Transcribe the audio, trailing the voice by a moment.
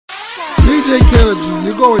DJ Kennedy,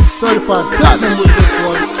 you're going certified platinum with this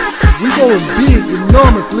one. We going big,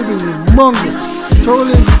 enormous, living humongous.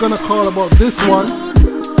 Totally is gonna call about this one.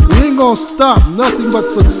 We ain't gonna stop, nothing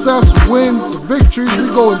but success, wins, victories.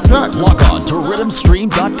 We going platinum. Log on to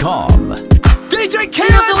rhythmstream.com. DJ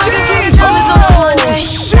Kennedy! Oh,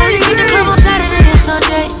 shit! Hit the club on Saturday and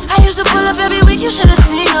Sunday. I used to pull up every week, you should've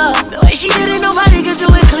seen her. The way she did it, nobody could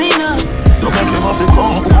do it cleaner. Don't make him off it,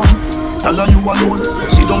 come on. Tell her you alone.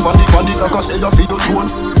 Sit down on the body like I said, you feel your throne.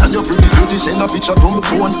 Tell your pretty cutie, send a picture from the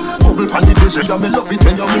phone. Bubble pan the desert, and me love it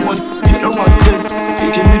when you moan. If you want it,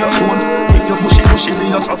 take it with a stone. If you push it,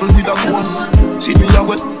 me a travel with a cone. See me a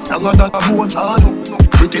wet, longer than a bone. Ah no,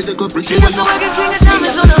 pretty little pretty. She used to work and clean the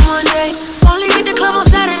diamonds on a Monday. Only hit the club on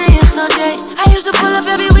Saturday and Sunday. I used to pull up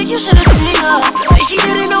every week, you should've seen her. The way she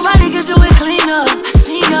did it, nobody could do it cleaner. I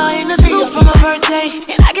seen her in a suit for my birthday,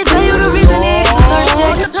 and I can tell you the reason it was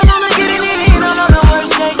Thursday. Now mama getting it in on the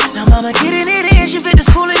worst day. Now mama getting it in, she fit the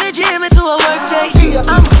school and the gym into a work day.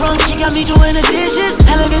 I'm sprung, she got me doing the dishes.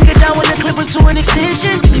 Elegant, get down when the clip was to an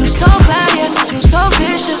extension. You so glad, yeah, you so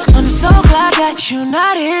vicious. I'm so glad that you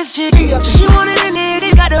not his chick. She wanted an it,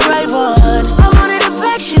 he got the right one. I wanted it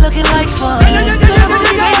back, she looking like fun. Get up on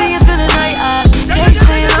me, baby, it's been a night. They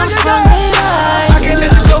saying I'm sprung, baby. I can't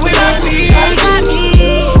let you go without me. Charlie got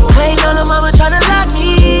me, waiting on the mama tryna lock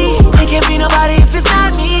me. It can't be nobody if it's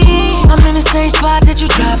not me. I'm in the same spot that you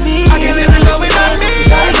dropped me. I can't let you go without me.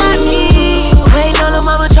 Charlie got me, waiting on the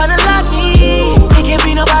mama tryna lock me. It can't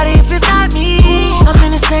be nobody if it's not me. I'm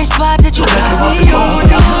in the same spot that you dropped me.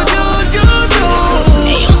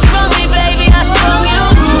 And you sprung me, baby, I sprung you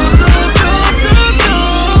too.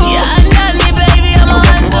 Yeah, I got me, baby, I'm a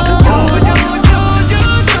undo.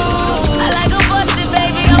 I like a busted,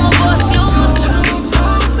 baby, I'ma bust you too.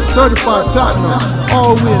 Certified platinum,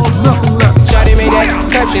 all wins, nothing less. Shawty made that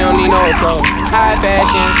cut, she don't need no clothes. High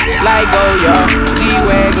fashion, like Goya,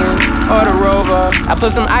 G-Wagon, or the Rover. I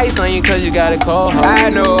put some ice on you cause you got a cold heart. I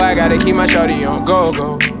know I gotta keep my shawty on go.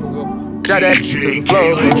 Drop that to the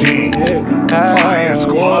floor. Fire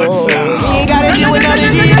Squad sound. You ain't gotta deal with none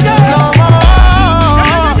of these no more.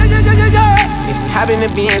 If you hop in the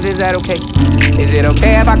Benz, is that okay? Is it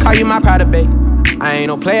okay if I call you my pride babe? I ain't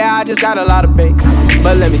no player, I just got a lot of bait.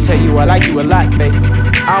 But let me tell you, I like you a lot, babe.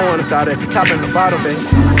 I wanna start at the top and the bottom, babe.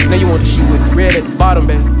 Now you want the shoe with the red at the bottom,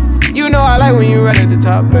 babe. You know I like when you right at the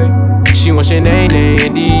top, babe. She wants your name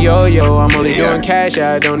and D-Yo-Yo. I'm only doing cash,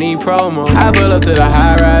 I don't need promo. I pull up to the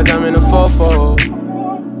high rise, I'm in the 4-4.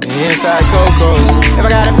 Inside Coco. If I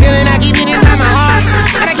got a feeling, I keep it inside my heart.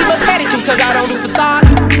 And I keep a petty too, cause I don't do facade.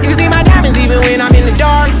 You can see my diamonds even when I'm in the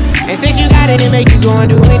dark. And since you got it, it make you go and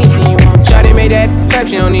do anything you want. Shawty made that clap,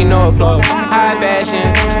 she don't need no applause. High fashion,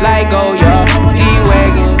 like Goya,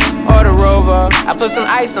 G-Wagon, or the Rover. I put some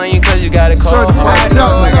ice on you cause you got a cold. I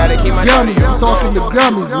know I gotta keep my shawty on. Talking the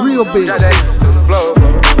Grammys, real big. Drop that to the floor.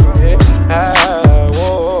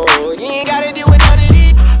 Whoa. You ain't gotta deal with none of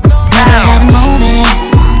these. Never had a moment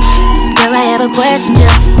where I ever questioned you.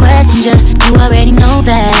 You already know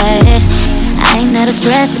that. I ain't never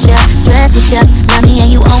stressed with you. Love me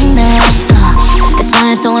and you own that. That's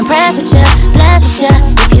why I'm so impressed with you, blessed with you.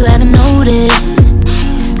 If you haven't noticed,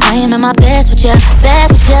 I am at my best with you, yeah.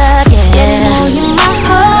 Yeah, they know you my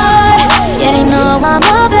heart. Yeah, they know I'm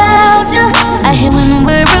about you. I hate when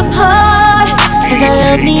we're apart, cause I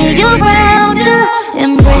love me around you.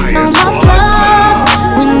 Embrace all my flaws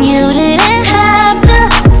when you didn't have to.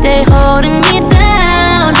 Stay holding me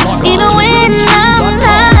down, even when I'm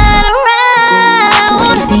not around.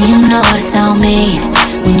 When you see him, notice on me.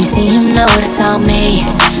 When you see him, notice on me.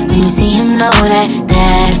 When you see him, know that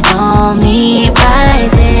that's on me right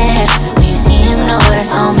there. When you see him, know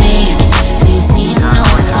that's on me. When you see him, know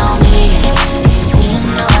that's on me. When you see him,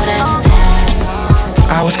 know that that's on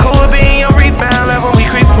me. I was cool with being your rebound, like when we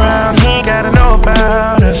creep around. He ain't gotta know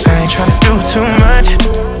about us. I ain't tryna do too much.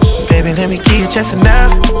 Baby, let me give you just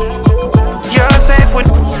enough. You're safe with.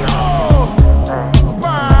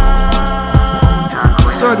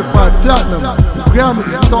 Certified platinum, the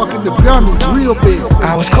Grammys, talking the Grammys, real big.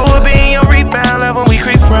 I was cool with being your rebound, like when we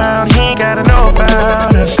creep around. He ain't gotta know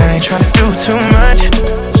about us. I ain't tryna do too much.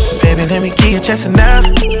 Baby, let me give you just enough.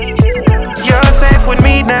 You're safe with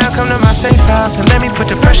me now, come to my safe house and let me put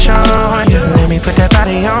the pressure on you. Let me put that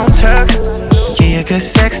body on tuck. Give you good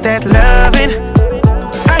sex, that loving.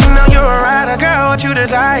 I know you're a rider, girl, what you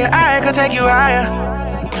desire. I could take you higher.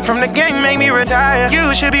 From the game, make me retire.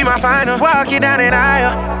 You should be my final, walk you down that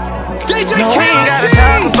aisle. No, we ain't gotta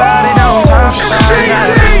talk about it, don't talk about it. I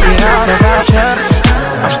risk it all about you.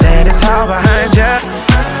 I'm standing tall behind you.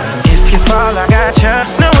 If you fall, I got you.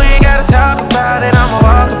 No, we ain't gotta talk about it, I'ma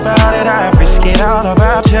walk about it. I risk it all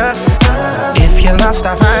about you. lost,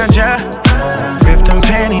 I find ya. Rip them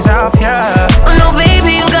panties off ya. Oh no,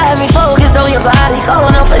 baby, you got me focused on your body.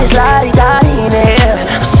 Going up for this lottie-dottie in the air.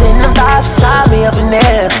 I'm sitting up top beside me up in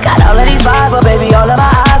there. Got all of these vibes, but baby, all of my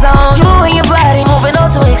eyes on you and your body. Moving on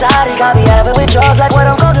too exotic. Got me having withdrawals like what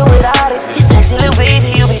I'm gonna do without it. You sexy little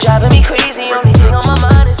baby, you be driving me crazy. Only thing on my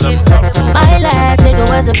mind is getting back to the My last nigga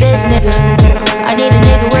was a bitch nigga. I need a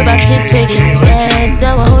nigga with about 6 figures. Yeah,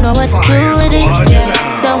 someone who know what to do with it.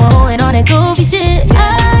 Someone who ain't on that goofy shit.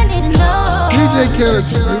 I need to know. DJ Khaled,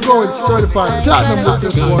 you're going certified platinum with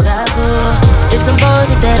this one. It's some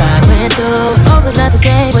bullshit that I went through. Hope it's not the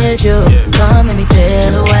same with you. Come make me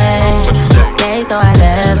feel away. Days so I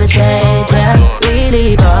levitate. Yeah,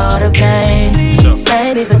 relieve all the pain.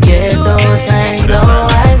 Maybe forget those things. Oh,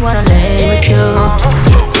 I wanna lay with you.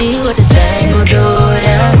 See what this thing will do.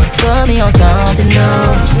 Yeah, put me on something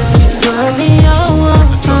new. Put me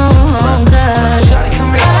on, cause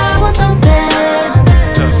I want something.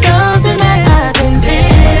 Something that I can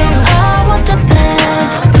feel. I want something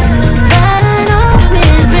that I know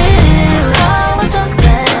is real. I want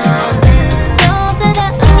something. Something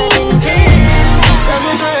that I can feel. So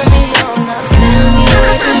you put me on now. Tell me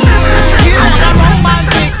what you want. I'm on a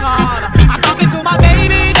romantic call. I'm talking to my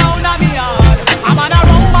baby down on me yard. I'm on a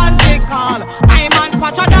romantic call. I'm on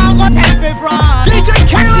Pacha down go tell me brand. DJ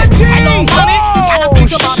Khaled T. Hello, mommy. Can I speak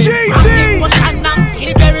to Bobby? Push and now, in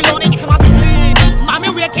the very lonely, if I'm asleep. Mommy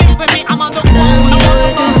waking for me, I'm on the phone.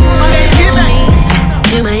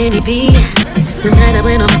 You're my MVP. Tonight I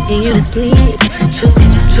plan on making you to sleep.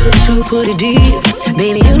 Too put it deep.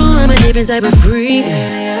 Baby, you know I'm a different type of freak.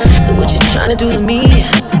 So what you tryna do to me?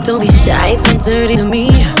 Don't be shy, it's too dirty to me.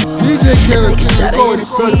 DJ Khaled, you're going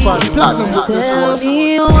certified platinum with this Tell one.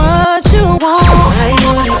 me what you want. How you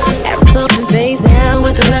want it? Act up and face down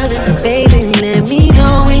with the loving. Baby, let me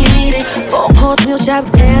know when you need it. 4 course meal chop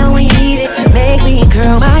down when you need it. Make me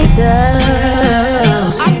curl my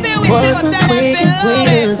toes. What's the quickest way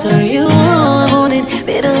to turn you on? Morning,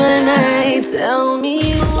 middle of the night. Tell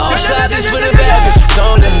me what. Offside this for the bad bitch,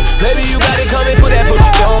 don't let me. Baby, you got it coming, put that booty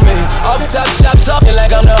on me. Up top, stop talking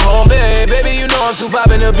like I'm the homie. Baby, you know I'm too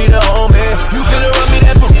poppin' to be the homie. You finna run me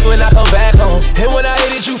that booty when I come back home. And when I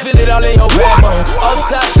hit it, you feel it all in your backbone. Up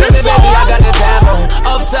top, let me, baby, I got this hat on.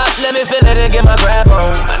 Up top, let me feel it and get my grab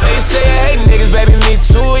on. I know you say you hate niggas, baby, me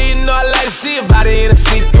too. You know I like to see your body in the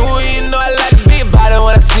seat. You know I like to be about it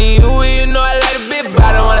when I see you. You know I like to be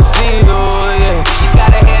about it when I see you. Yeah, she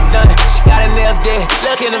got her hair done, she got her nails dead.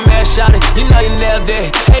 Look in the mirror, shout it, you know you nailed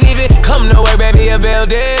it. Ain't even come nowhere, baby, you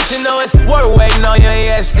build it. You know it's worth waiting on you,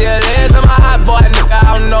 yeah, it still is. I'm a hot boy, nigga,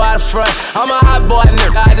 I don't know how to front. I'm a hot boy,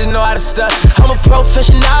 nigga, I just know how to stunt. I'm a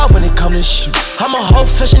professional when it comes to shoot. I'm a whole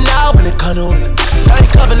professional when it comes to it. Cause I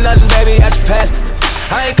ain't cover nothing, baby, I just passed it.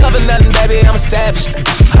 I ain't cover nothing, baby, I'm a savage.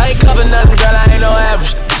 I ain't cover nothing, girl, I ain't no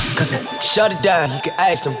average. Cause shut it down, you can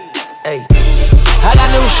ask them. Hey, I got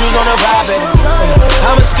new shoes on the ride, baby.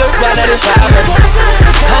 I'm a skirt down 95, baby.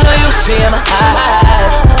 I know you see in my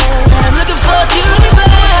eyes. I'm looking for a cutie pie.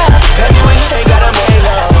 Baby, we ain't got a make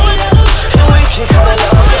love, and we can come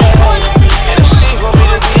along. And if she want me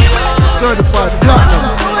to be alone, Certified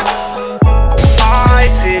platinum. I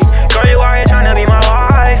see, girl, you are tryna be my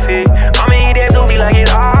wifey. I'ma eat that doobie like it's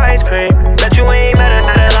ice cream. Bet you ain't better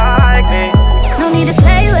like me. No need to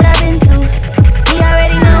say what I've been through. We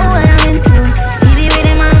already know what I'm into. He be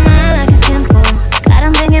reading my mind like it's simple. Got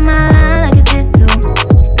him thinking my line like it's his too.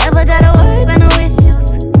 Never gotta worry about no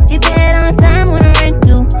issues. He paid on time when the rent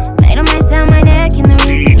due. Made him ice down my neck in the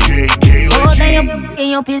wrist. Hold down your in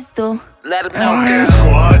your pistol. let him talk.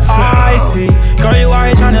 Squad I see, girl, you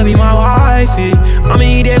are tryna be my wifey. I'ma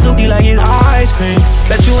eat that Zuki like it's ice cream.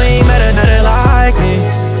 Bet you ain't met another like me.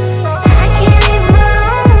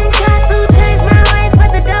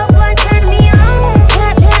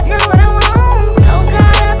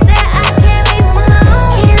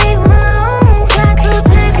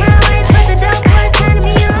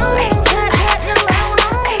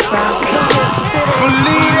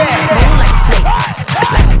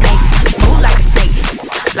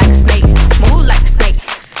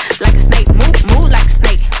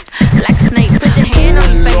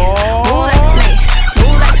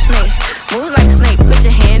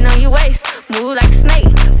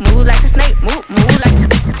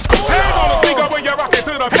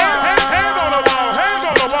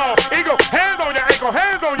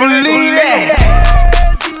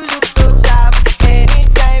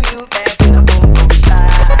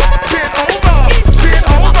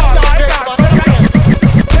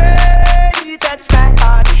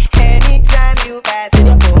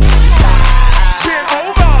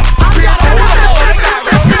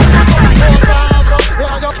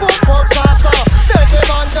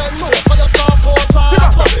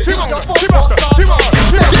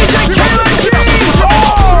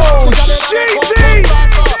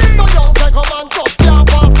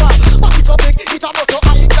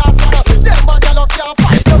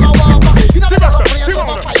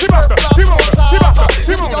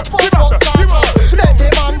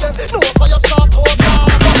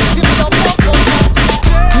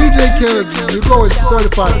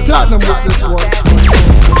 certified platinum with this one.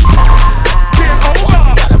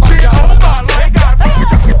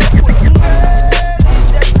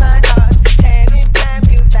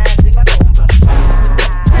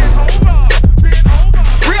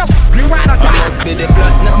 Be the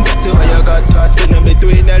platinum to where you got thoughts in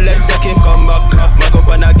between the leg that can come back. Mag up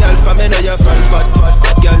on a girl from in your front fat.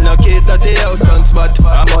 Girl no cater the house done spot.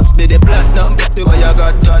 I must be the platinum to where you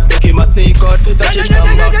got thought. Make him a sneak out for touch it from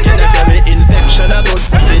back. Unitary infection a good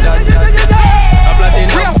pussy that. A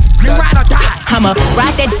platinum. I'ma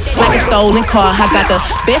ride that like a stolen car. I got the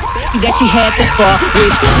best that you had this far.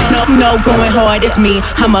 Which no going hard, it's me.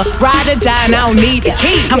 I'ma ride or die and I don't need the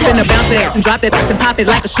key. I'm finna bounce it and drop that and pop it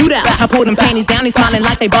like a shootout. I pull them panties down, they smiling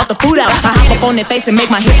like they bought the food out. I hop up on their face and make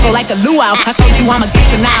my hips go like a luau. I showed you I'm a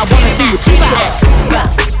gangster, now I wanna see what you got.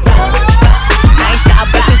 I ain't shy,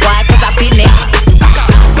 but it's why, cause I been there.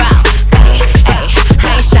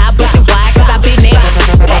 I ain't shy, but it's why, cause I been there.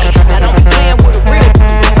 I don't be playing with a real.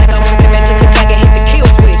 Like I was gonna make a hit the kill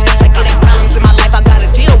switch. Like it ain't problems in my life I gotta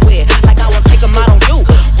deal with. Like I won't take them out on you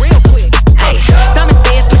real quick. Hey, Simon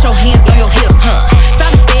says put your hands on your hips.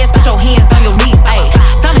 Simon says put your hands on your knees. Hey,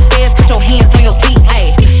 Simon says put your hands on your feet.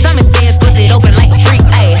 Hey, Simon says bust it open like a freak.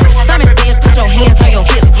 Hey, Simon says put your hands on your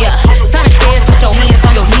hips. Yeah, Simon says put your hands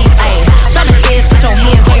on your knees. Hey, Simon says put your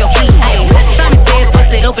hands on your feet. Hey, Simon says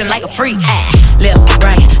bust it open like a freak. Hey, left,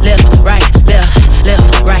 right, left, right, left, left,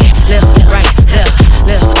 right, left, right, left,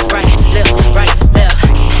 left, right, left, right, left.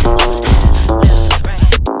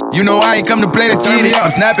 You know I ain't come to play this TV.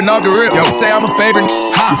 I'm snapping off the rip. Yo, say I'm a favorite.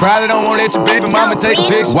 You probably don't wanna let your baby mama take a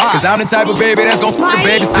picture. Why? Cause I'm the type of baby that's gon' fuck the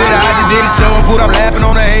babysitter. I just did a show and put up laughing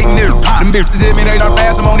on the hating nigga. Them bitches hit me, they start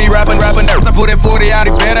fast. I'm on these rapping nerves. I put that 40 out,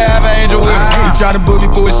 he better have an angel with me. You tryna book me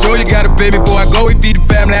for a show, you gotta pay me before I go. We feed the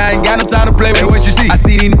family, I ain't got no time to play with. Hey, what you see? I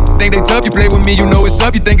see these think they tough, you play with me, you know it's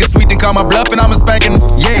up. You think it's sweet, then call my bluff and I'm a spanking.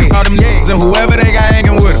 Yeah, all them niggas and whoever they got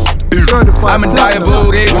hanging with them. I'm in die of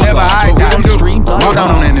old age whenever I die. Walk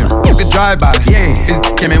down on that nigga. The drive by, yeah. His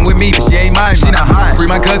came in with me, but she ain't mine. She not high. Free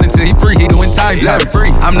my cousin till he free. He doing time, yeah. Free.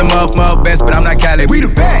 I'm the muff best, but I'm not Cali. We the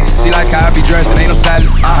best. She like how I be dressed and ain't no salad.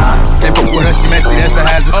 Can't fuck with her, she messy, that's a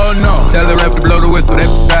hazard. Oh no. Tell the ref to blow the whistle, that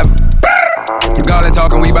driver. Fuck all that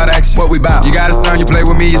talking, we bout action. What we bout? You got a son, you play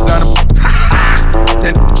with me, your son.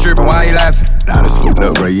 That trippin', why you laughing? Nah, that's fucked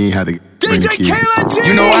up, bro. You ain't had to. DJ Kayla.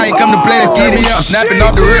 You know I ain't come to play this TV. I'm snapping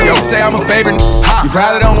off the rip. Yo, say I'm a favorite. You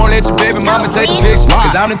probably don't wanna let your baby mama take a picture.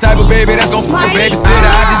 Cause I'm the type of baby that's gon' fuck a babysitter.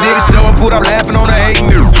 I just did a show and put up laughing on the hating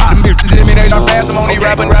nigga. Them bitches hit me, they start fast. I'm on these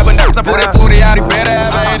rapping nerves. I put that 40 out, he better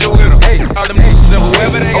have an angel with him. Hey, all them niggas and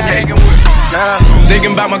whoever they got hanging with.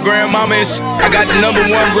 Thinking about my grandmama and shit. I got the #1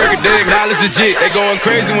 record, they acknowledge legit. They going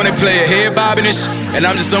crazy when they play it, head bobbing and shit. And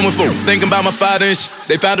I'm just someone for thinking about my father and shit.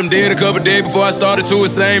 They found him dead a couple days before I started to.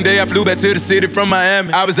 The same day I flew back to the city from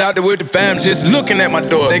Miami. I was out there with the fam, just looking at my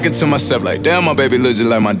door, thinking to myself like, damn, my baby looks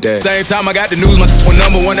just like my dad. Same time I got the news, my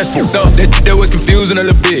 #1 that's fucked up. That was confusing a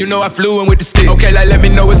little bit. You know I flew in with the stick. Okay, like let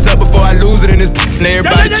me know what's up before I lose it in this. And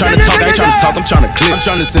everybody trying to talk, I ain't trying to talk, I'm trying to clip. I'm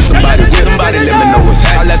trying to send somebody with somebody, let me know what's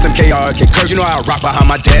happening. I left them KRK Kirk, you know how I rock behind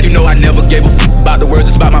my dad. You know I never gave a fuck about the words,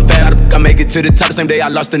 it's about my fam. I make it to the top the same day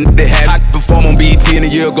I lost the they had. I perform on BET and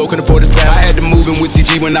a year ago, couldn't afford the sound. I had to move in with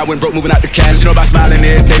TG when I went broke, moving out the cash. You know about smiling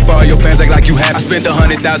every day for all your fans, act like you have. I spent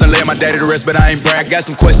 100,000 laying my daddy to rest, but I ain't brag. Got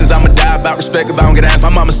some questions I'ma die about respect if I don't get answers. My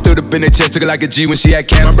mama stood up in her chest, took it like a G when she had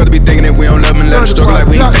cancer. My brother be thinking that we don't love him and let him struggle like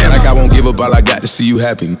we ain't fan. Like I won't give up, all I got to see you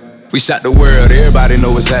happy. We shot the world, everybody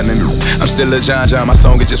know what's happening. I'm still a John, my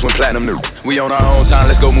song it just went platinum. We on our own time,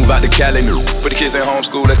 let's go move out to Cali. Put the kids in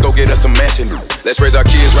homeschool, let's go get us a mansion. Let's raise our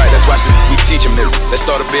kids right, that's why we teach them. Let's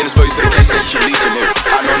start a business for you so they can't say you leeching.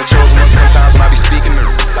 I know the chosen one sometimes when I be speaking.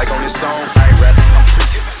 Like on this song, I ain't rapping, I'm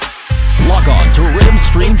preaching. Log on to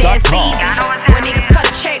rhythmstream.com. When niggas cut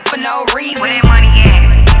a check for no reason. Where that money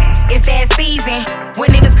at? It's that season.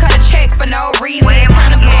 When niggas cut a check for no reason.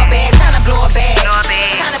 Time to blow a bag, time to blow a bag.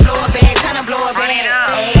 Time to blow a bag, time to blow a bag.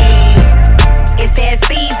 Ayy. It's that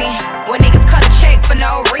season. When niggas cut a check for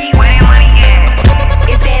no reason. Where that money at?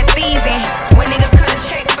 It's that season. When niggas cut a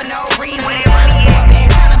check for no reason. Time to blow a bag,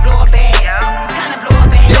 time to blow a bag. Time to blow a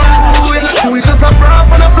bag. Yo, we just a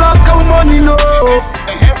bra on a flask of money, no.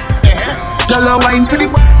 Dollar wine for the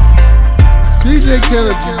DJ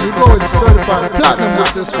Kayla, you go and certified platinum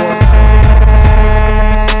with this one.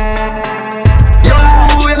 Yo,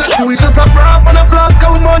 we just a bra on a flask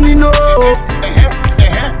of money, no.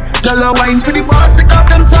 Dollar wine for the boss, stick up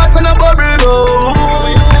them shots and a bubble, no.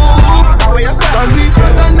 And we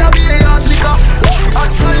cross and the VA and stick up.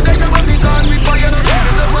 Outside they never be gone, we fire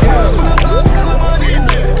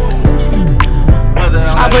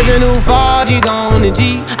I put the new 4Gs on the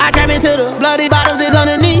G. I came into the bloody bottoms, it's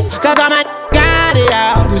cause I'm a got it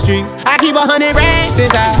out the streets. I keep 100 racks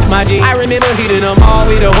inside my jeans. I remember hitting them all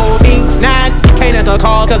with the whole team. Now I can't answer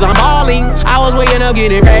calls cause I'm balling. I was waking up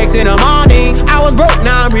getting racks in the morning. I was broke,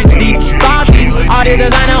 now I'm rich deep. Saucy, all this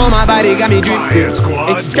designer on my body got me dripping.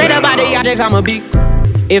 Straight up body objects, I'm a beat.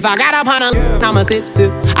 If I got up on a I'ma sip.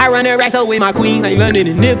 I run the racks up with my queen like London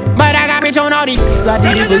and Nip. But I got rich on all these I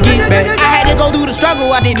didn't forget back. I had to go through the struggle,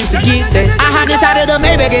 I didn't forget that. I hopped inside of the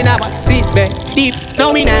Maybach and now I can sit back. Deep,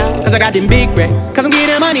 know me now, cause I got them big racks. Cause I'm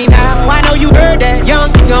getting money now, I know you heard that. Young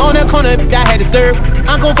on the corner, I had to serve.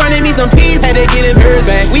 Uncle fronted me some peas, had to get him hers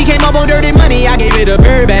back. We came up on dirty money, I gave it a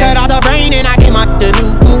bird back. Cut off the brain and I gave my the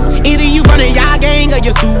new goof. Either you from the y'all gang or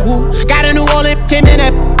you Suwu. Got a new wallet, 10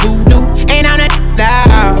 minute voodoo. Ain't on that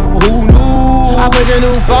now, who knew? I put the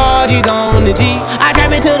new 4Gs on the G. I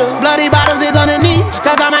trap into the bloody bottoms is underneath.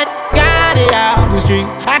 Cause I'm a got it out the streets.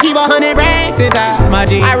 I keep 100 racks inside my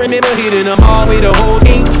jeans. I remember hitting them all with the whole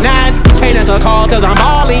team. Now I can't answer calls cause I'm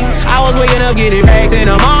balling. I was waking up getting racks in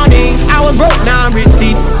the morning. I was broke, now I'm rich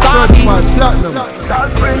deep. Sorry.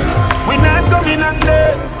 Salt Spring, we not going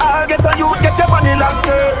under. I'll get on you, get your money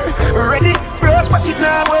longer. Ready, close, but it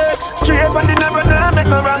now work. Straight on the never now, make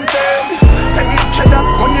no wrong turn. Penny cheddar,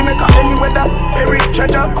 money make a any weather. Perry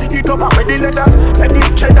treasure, stick it up with the leather. Penny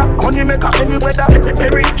cheddar, money make a any weather.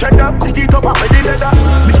 Perry treasure, stick it up with the leather.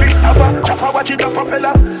 Me fit have a chopper, watch it a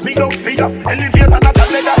propeller. Me dogs feed off, elevate and not a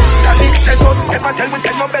leather. Daddy says so, never tell me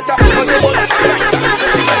say no better.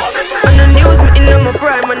 On the news, me in on my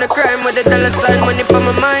prime, on the crime with the dollar sign, money for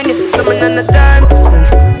my mind. Someone on the time for spend.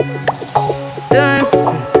 Time for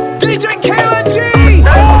spend. DJ Kayla G.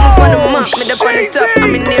 I'm on the map, me up on the top.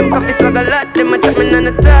 I'm in name, coffee swag a lot. Them a chat me on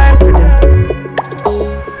the time for them.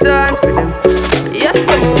 Time for them. Yes,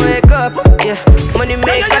 I'ma wake up. Yeah, money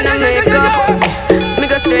make and I make up. Me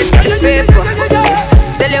go straight from the paper.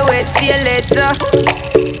 Tell you wait, see you later.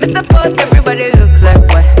 Mr. Fuck, everybody look like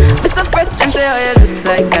what? Mr. Fresh and say how you look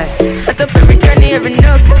like that. I top every journey, every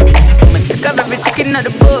nook. I'ma stick up every chicken out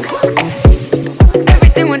the book.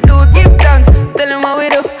 Everything we do, give thanks. Tell them what we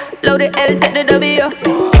do. Load the L, take the W.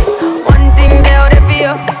 One thing they out there for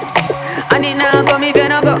you. And it now come if you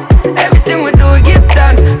not go. Everything we do, give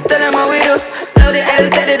thanks. Tell them what we do. Load the L,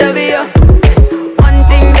 take the W. One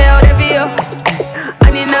thing they out there for you.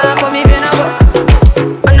 And it now come if you not go.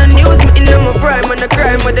 On the news, me in on my prime, on the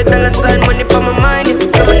crime with the dollar sign, money for my mind.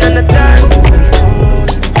 Someone on the time.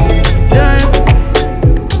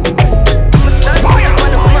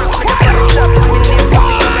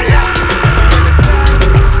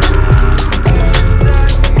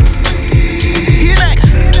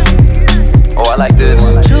 Like this.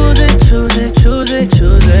 Choose it, choose it, choose it,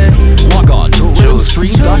 choose it. Log on to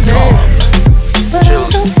RhythmStream.com. But I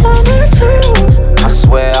don't wanna choose. I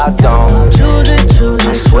swear I don't. Choose it, choose it,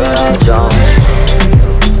 I swear I don't.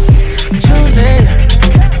 Choose it.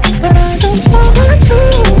 But I don't wanna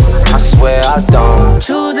choose. I swear I don't.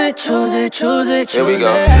 Choose it, choose it, choose it, choose Here we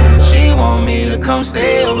go. it. She want me to come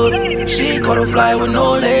stay over. She caught a flight with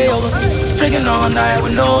no layover. Drinking all night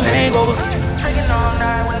with no hangover.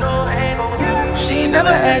 She never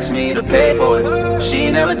asked me to pay for it. She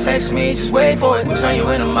never text me, just wait for it. Turn you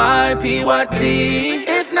into my PYT.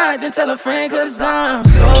 If not, then tell a friend, cause I'm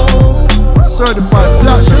so certified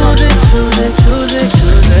black. Choose it, choose it, choose it,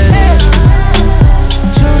 choose it.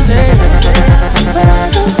 Choose it, but I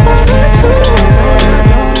don't wanna choose.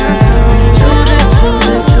 Choose it, choose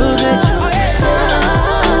it, choose it, choose it.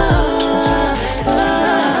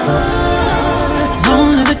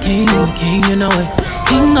 Don't live a king, king, you know it.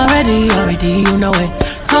 King already, you know it.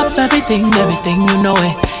 Top everything, you know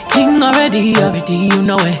it. King already, you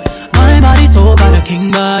know it. My body so got a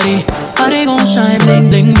king body. Body gon' shine, bling,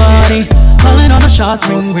 bling body. Calling all the shots,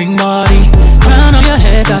 ring, ring body. Crown on your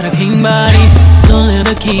head, got a king body. Don't live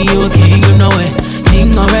a king, you a king, you know it.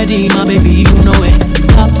 King already, my baby, you know it.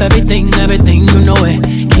 Top everything, you know it.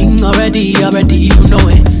 King already, you know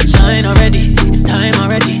it. Shine already, it's time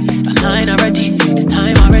already. The line already, it's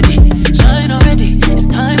time already. Shine already, it's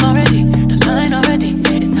time already. The line already,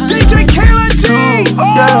 it's time DJ already. Kayla G.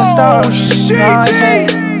 You're a star, shit.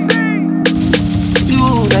 You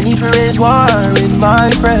don't need to raise war with my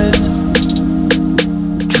friends.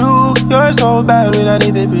 True, you're so bad when I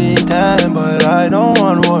need to bring time, but I don't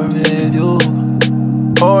want war with you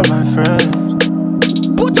or my friends.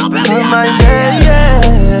 Put up You're my best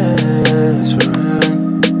friend.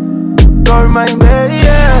 You're my best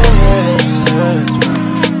friend.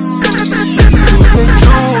 You say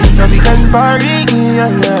true, now we can party,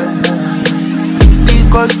 yeah.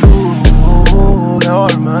 Because true,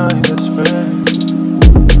 you're my best friend.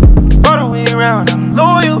 All the way around, I'm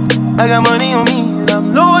loyal. I got money on me and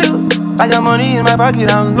I'm loyal. I got money in my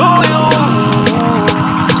pocket, I'm loyal.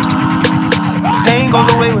 Pain goes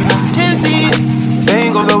away when I'm chasing.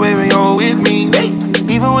 Pain goes away when you're with me.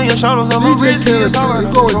 Even when your shadows are my wrist, it's alright.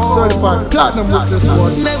 You're going certified platinum with this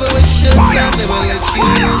one. Never waste your time, never let you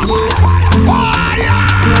go.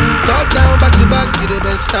 Top down, back to back, you the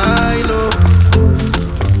best I know.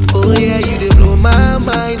 Oh yeah, you did blow my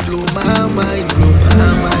mind, blow my mind, blow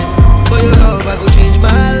my mind. For your love, I go change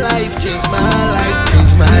my life, change my life,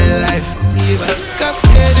 change my life. If I come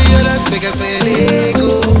here to your last, make us pay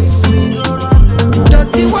go.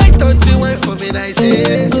 Dirty white for me, I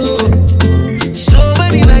say so. So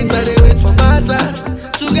many nights I wait for my time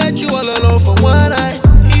to get you all alone for one night.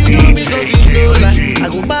 You know me something no lie. I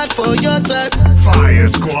go mad for your type. Fire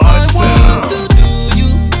Squad I want to do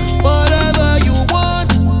you whatever you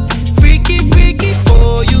want. Freaky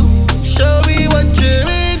for you. Show me what you're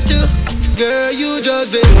into. Girl, you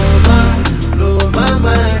just blow my mind, blow my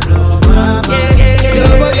mind.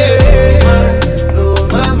 Your body blow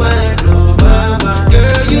my mind, blow my mind.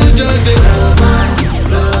 Girl, you just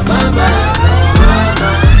blow my mind.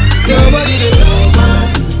 Your body blow my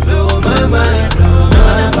mind, blow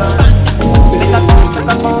my mind.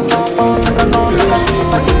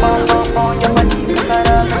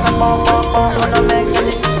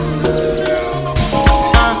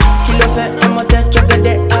 Kilo fait un moteur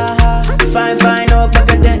chocolat, fine, oh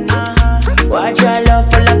paquet, watch your love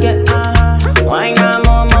for like it, why not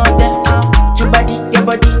more your body,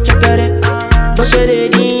 chocolate, push it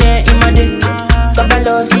in, yeah, in my day,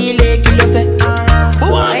 kabalo, see, kilo fait,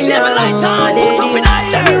 why not,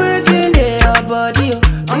 tell me what's in there, your body,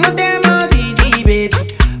 I'm a damn easy, baby,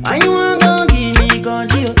 why you want gon' give me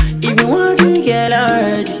control, if you want to get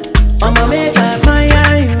already, I'ma make I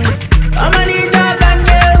fire you, I'ma need that can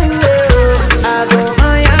do, I go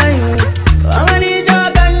fire you, I'ma need that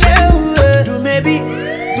can do, maybe,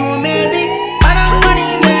 I don't want it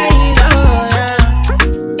days, oh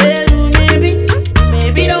yeah, do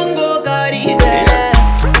maybe don't go carry that,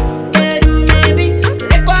 do maybe,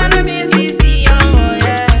 let go on me see, oh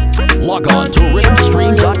yeah. Log on to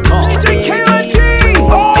rhythmstream.com. DJ KLG.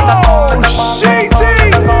 Oh, Shazy.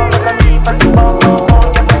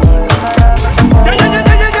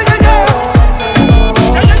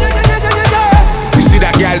 You see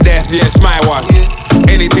that gal there? Yeah, it's my one.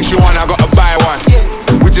 Anything she want, I gotta buy one.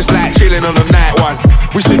 We just like chilling on the night one.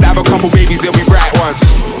 We should have a couple babies, they'll be bright ones.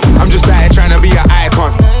 I'm just like trying to be an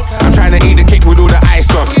icon. I'm trying to eat the cake with all the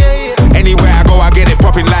ice on. Anywhere I go, I get it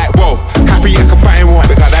popping like whoa. Happy I can find one.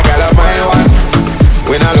 Because I got a my one.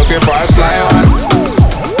 We're not looking for a sly one.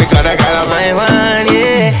 Because I got a my one,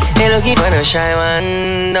 yeah. Ain't looking for a shy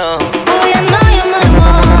one, no. Oh, you know you're my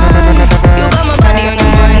one. You got my body on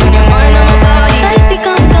your mind, on my body. Baby,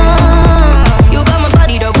 come. You got my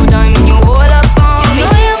body double time and you hold up on me.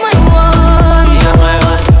 You know you're my one. You're my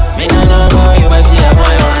one. Me no know more, you but you're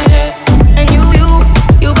my one, yeah. And you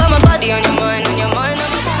got my body on your mind, on my body.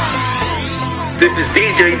 This is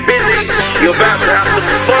DJ Busy. You're about to have some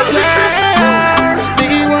fun with Girls,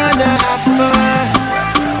 they wanna have fun.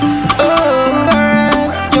 Oh,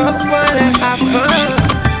 girls, just wanna have fun.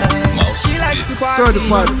 She likes to party.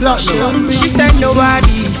 Certified platinum. She said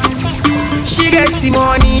nobody. She gets the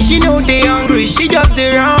money. She know they hungry. She just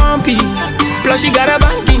the rumpy. Plus she got a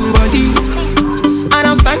banking body, and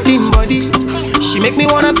I'm standing body. She make me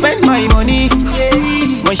wanna spend my money.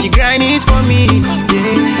 Yeah. When she grind it for me.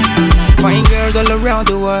 Yeah. Fine girls all around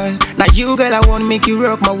the world. Now you, girl, I wanna make you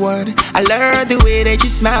rock my world. I love the way that you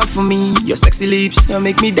smile for me. Your sexy lips, you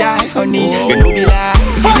make me die, honey. You know me like,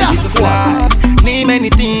 you make me so fly. Name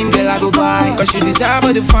anything, girl, I go buy. Cause you deserve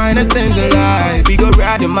all the finest things alive. We go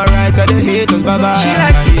ride in my ride to the haters, bye-bye. She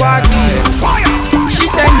likes to party. She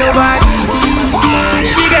said nobody.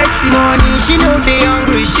 She gets the money, she know they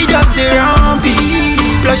hungry. She just the rumpy.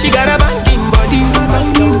 Plus she got a banking body,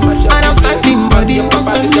 and I'm standing body.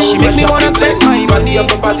 She make me wanna spend my money. Up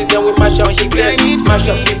the party, then we mash up the place. Mash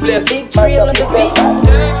up the place. Big tree on the beat.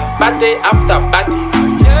 Party after party.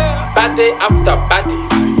 Party after party.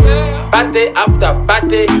 Party after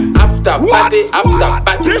party. After party after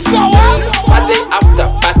party. Party after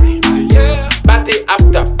party. Party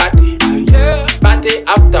after party. Party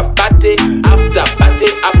after party. After party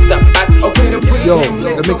after party. Yo,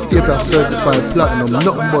 the mixtape is certified platinum,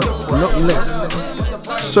 nothing more, nothing less.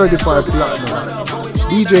 Certified platinum.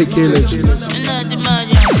 DJ KLG.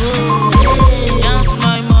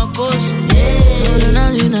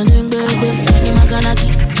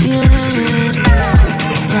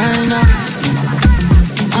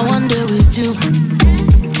 I want day with you.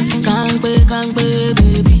 Can't pay,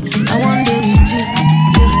 baby. I want day with you.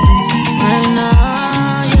 Yeah. Right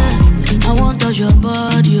now, yeah. I want touch your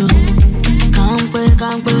body, oh.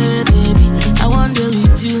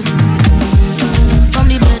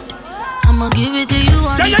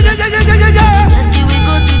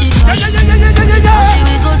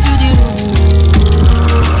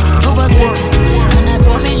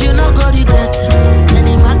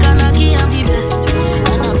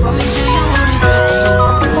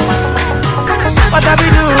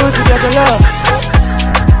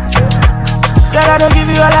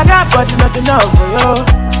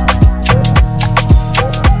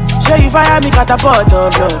 got a pot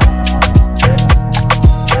of blood.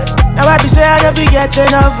 Now I be say I don't be get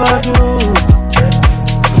enough of you.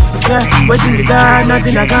 Yeah, waiting me down,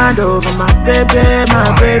 nothing I can't do for my baby,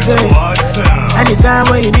 my baby. Anytime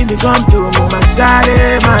when you need me, come to me, my shawty,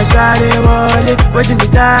 wallet. Waiting me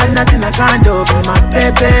down, nothing I can't do for my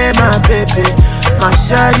baby, my baby. My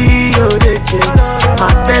shawty, oh, they take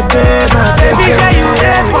my baby, my baby. Baby, say you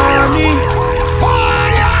there for me.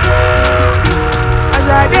 As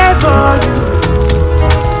I there for you.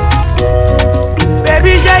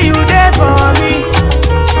 Baby, say you there for me.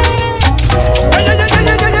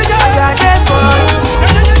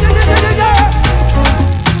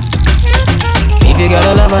 If you got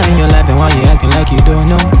a lover in your life, and why you acting like you don't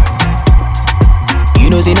know? You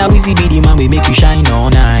know, say now we see be the man, we make you shine all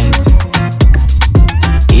night.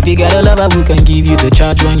 If you got a lover who can give you the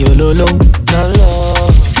charge when you're low.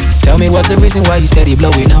 Tell me what's the reason why you steady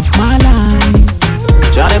blowing off my line?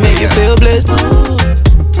 Tryna make you feel blessed.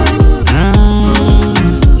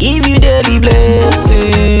 Give you daily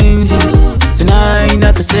blessings. Tonight,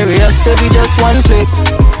 nothing serious, so be just one flex.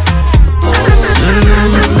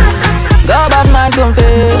 Go back, man,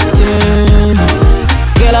 confessing.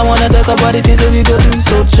 Girl, I wanna talk about the things that we go do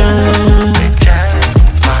so jam.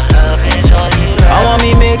 I want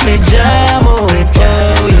me make me jam, oh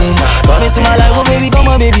yeah. Come into my life, oh baby, come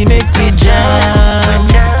on, baby, make me jam.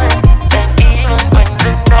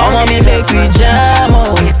 I want me make me jam,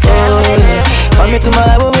 oh yeah. Come into my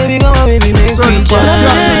life, oh baby, come on, baby, make me jam.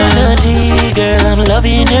 Energy, girl, I'm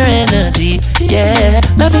loving your energy, yeah.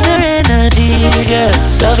 Loving your energy, girl,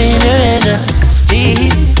 loving your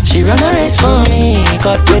energy. She run a race for me,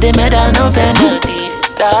 got with the medal, no penalty,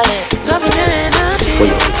 darling. Loving your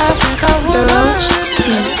energy, Africa woman.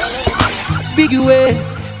 Big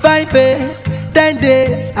ways, fine face, 10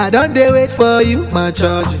 days. I don't dare wait for you, my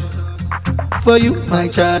charge. For you, my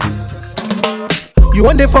charge. You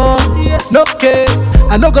want the phone? No case.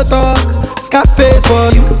 I no go talk. Scarface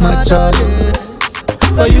for you, my charge.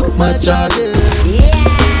 For you, my charge.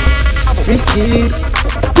 Receive.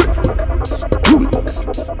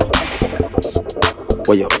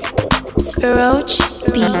 Roach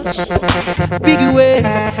Beats. Big ways,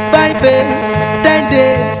 fine face, 10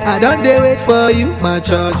 days. I don't dare wait for you, my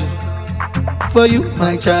charge. For you,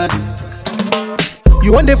 my charge.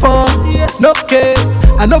 You want the phone? No case.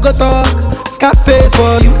 I no go talk. Scarface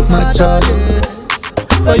for you, my charge.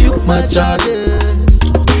 For you, my charge.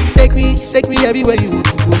 Take me everywhere you want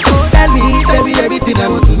to go. Tell me everything I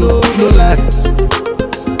want to know. No lie,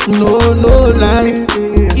 no lie.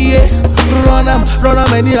 Yeah, run am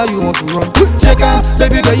anyhow you want to run. Check out,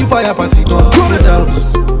 baby girl, you fire pass it on. No doubt,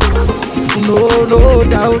 no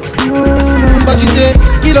doubt. But you say,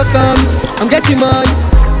 kilo comes, I'm getting money,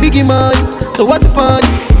 biggie money. So what's the fun?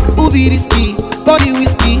 Who be risky? Body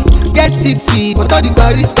whiskey, get tipsy, but all the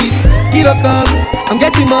bar risky. Kilo come, I'm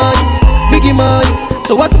getting money, biggie money.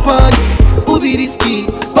 So what's the fun? Who be risky?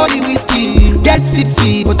 Body whiskey, get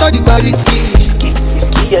tipsy, but all the bar risky. Risky,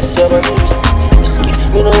 yes, you're risky.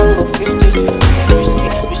 Me no one go 50.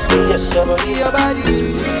 Risky, yes, you're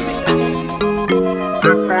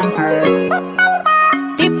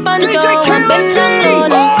Tip and toe and bend down low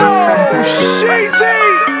now.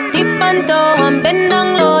 Tip and toe and bend down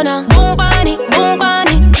low now. Boom body, boom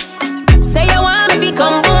body. Say you want me fi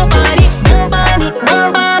come boom body, boom body,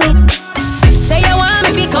 boom body. Say you want me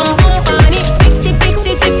fi come boom body.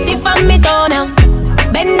 Tip on me toe now.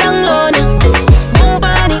 Bend down low now. Boom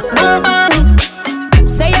body, boom body.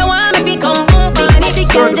 Say you want me fi come boom body. The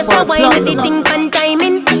girl just a wine with the thing pan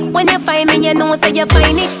timing. When you find me, you know say you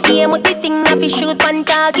find it. Aim with the thing, I fi shoot one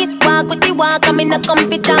target. Walk with the walk, I'm in a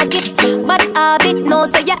comfy target. But habit, no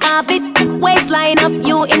say you have it. Waistline of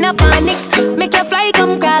you in a panic. Make you fly,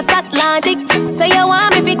 come cross Atlantic. Say you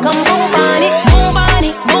want me fi come boom on it. Boom on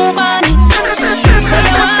it, boom on it. Say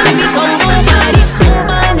you want me fi come boom on it. Boom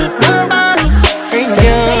on it, boom on it.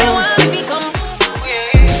 Say you want me fi come boom on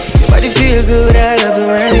it. Body feel good, I love it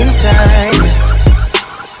when I'm inside.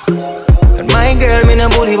 My girl, me no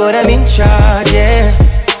bully, but I'm in charge, yeah.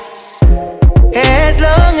 As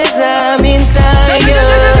long as I'm inside,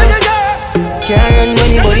 yeah. Can't run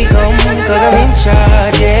when anybody come, cause I'm in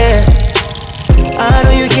charge, yeah. I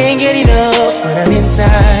know you can't get enough when I'm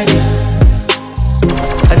inside,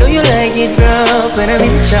 yeah. I know you like it rough when I'm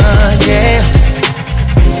in charge, yeah.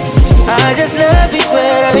 I just love it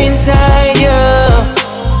when I'm inside, yeah.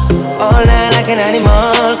 All night like an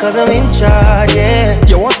animal, cause I'm in charge, yeah.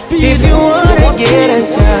 If you wanna get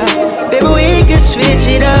inside, baby, we can switch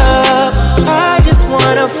it up. I just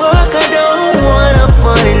wanna fuck, I don't wanna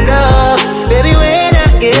fall in love. Baby, when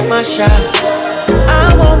I get my shot,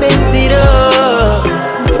 I won't mess it up.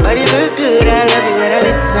 body look good, I love it when I'm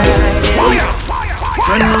inside. Yeah.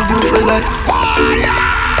 I know you forgot.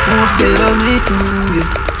 Move say love me, yeah.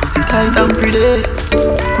 Pussy tight and pretty.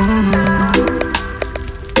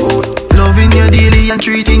 Oh, loving you daily and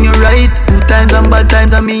treating you right. Good times and bad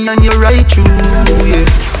times, and me and you right true, yeah.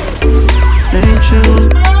 Ain't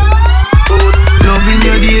true. Loving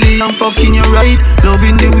you daily and fucking you right.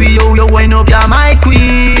 Loving the way you wind up, you're my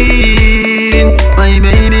queen, my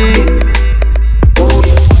baby.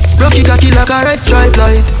 Rocky cocky like a red stripe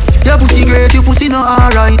light. Your pussy great, your pussy not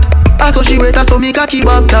alright. I saw she wet, I saw me cocky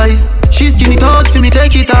baptized. She skin it out, feel me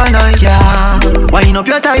take it all night. Yeah, wind up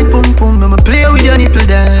your tight pum pum, I'ma play with your nipple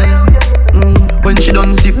there. When she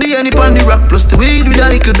done sip the honey on the rock plus the weed with a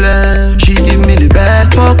little blend. She give me the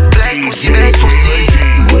best fuck. Bless pussy, bless pussy.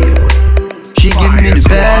 She give me the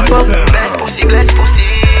best fuck. Bless pussy, bless pussy.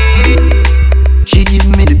 She give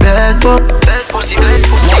me the best fuck. Bless pussy, bless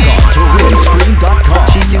pussy.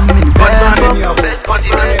 She give me the best fuck. Bless pussy,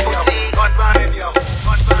 bless pussy. One man in your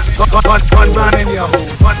home. One man in your home.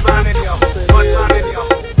 One man in your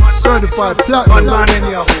home. Certified platinum. One man in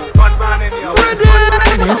your home. One man in your home.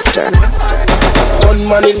 Master. One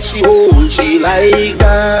man in she hole, she like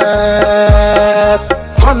that.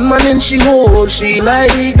 One man in she hole, she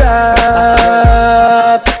like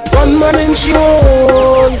that. One man in she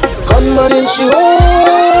hole, one man in she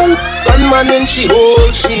hole, one man in she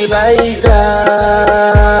hole, she like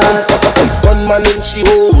that. One man in she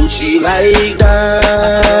hole, she like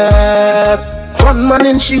that. One man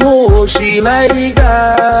in she hole, she like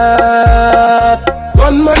that.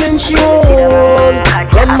 One man in she hole,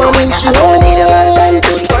 one man in she hole,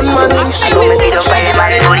 one man in she hole.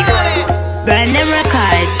 Burn them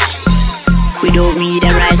records. We don't need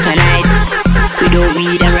them right tonight. We don't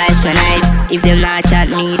need them right tonight. If them not chat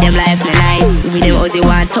me, them life na nice. We them Ozzy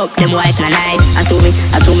want top, them wife na nice. I saw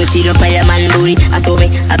me see the fire man booty. I saw me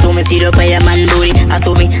see the fire man booty. I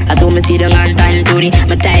saw me see the man tan booty.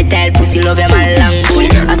 My tight pussy love your man long booty.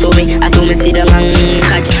 I saw me see the man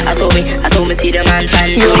catch. I saw me see the man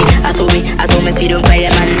tan booty. I saw me see the fire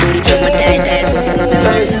man booty. My tight pussy love your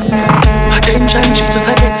man long booty. Attention, she just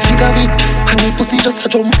a get sick of it. And me pussy just a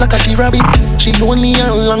jump like a rabbit. She lonely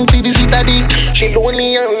and long to visit a dick. She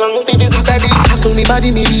lonely and long to visit a dick. Tell me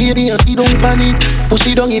body, me baby, and see don't panic. Push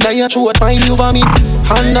it down in your throat, find you vomit.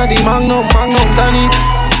 Under the magnum tonic.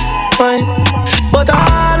 Fine, but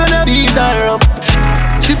I wanna beat her up.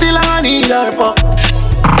 She still a need her fuck.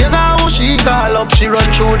 Guess how she call up. She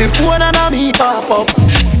run through the phone and I me pop up.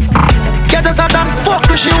 Get us out and fuck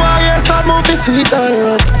if she want hear some movie sweet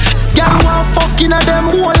her up. Girl want fucking at them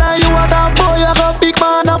hole and you want a boy, I got big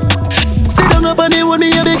man up. Sit down up and they want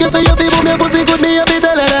me a big say you feel me pussy good, me a bit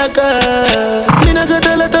tell her like me not gonna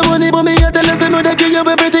tell her the money, but me a tell her say me they give you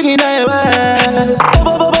everything in her world.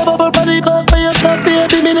 Body cause for your stuff,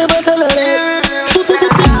 baby, me never tell her. Pussy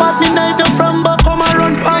fat, me knife you from back, come and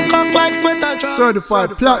run punk like sweater.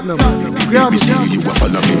 Certified platinum. Grab me see you a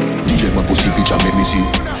follow me. DM a pussy bitch and make me see.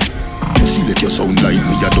 Select your sound like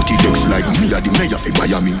me, a dirty decks like me, a the mayor for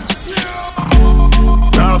Miami.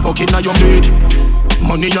 Nah, fucking now you made.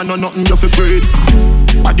 Money and no nothing you fi breed.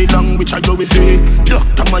 Body language I do with it.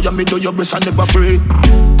 Doctor Miami do your best and never afraid.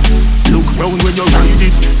 Look round when you ride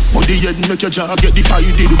it. Body head make your jaw get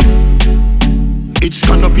divided. It's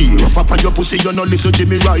gonna be rough up on your pussy, you no listen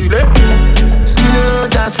Jimmy Riley. Skin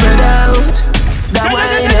out and spread out. That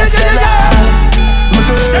wine you sell off. My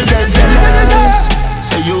girl get jealous.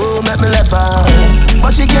 So you make me laugh out, but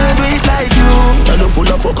she can't do it like you. Tell her full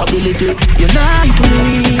of fuckability. You're not to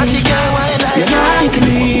me, and she can't wine like you. You're not to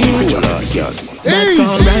me. That's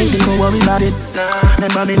alright, don't worry about it.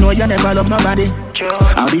 Remember me know you never love nobody.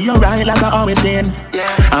 I'll be alright like I always been.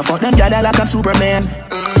 I fuck them gyal like I'm Superman.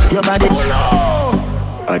 Your body,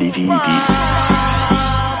 Adi VP.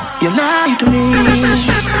 You're lying to me.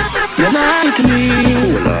 You're lying to me.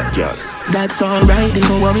 Cool up, yeah. That's alright,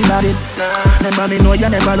 don't worry about it. Remember me know you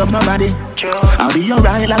never love nobody. I'll be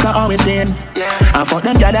alright like I always been. I fuck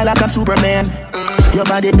them gyal like I'm Superman. Your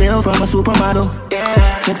body built from a supermodel.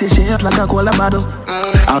 Sexy shape like a cola bottle.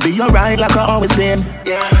 I'll be alright like I always been.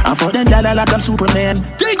 I fuck them gyal like I'm Superman.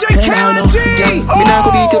 DJ Kenji! Me nah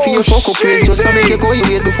go beat you for your fuck up praise. Just to make you go your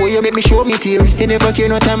ways before you make me show me tears. You never care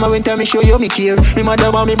no time I went time me show you me care. Me mother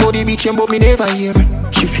want me body bitchin' but me never hear.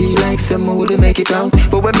 She feel like someone would make it out,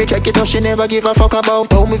 but when me check it out she never give a fuck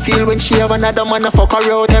about how me feel when she have another man a fuck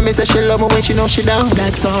her out. Tell me say she love me when she know she down.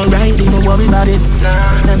 That's alright, don't worry about it.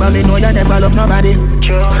 Remember me know you never love nobody.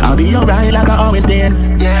 I'll be alright like I always been.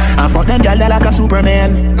 I fuck them gyal like I'm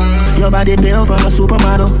Superman. Your body built from a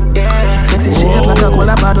supermodel. sexy shape like a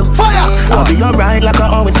cola bottle. Fire! I'll be alright like I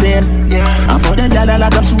always been. I'm for the dollar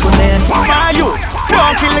like I'm Superman. My youth,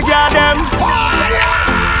 don't kill the girl them.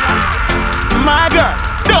 My girl,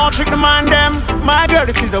 don't trick the man them. My girl,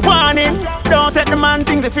 this is a warning. Don't take the man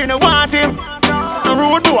things if you don't want him. A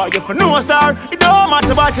rude boy, if you know a star, it don't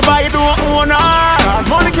matter what you buy, you don't own her. Cause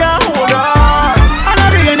money can't hold her. I know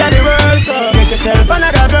the end of the world, so get yourself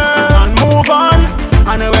another girl and move on.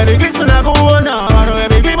 I know where the glisten are going on. I know where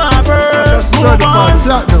the glimmer are pearl. Just move on.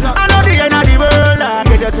 I know the end of the world,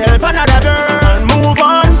 get yourself another girl and move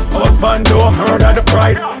on. Husband don't murder the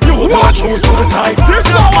pride. You don't choose suicide.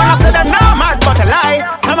 Someone I said that now mad but a lie.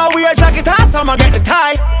 Some a wear jacket and some a get the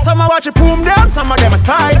tie. Some a watch it boom them, some of them a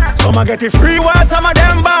spy. Some a get it free while some of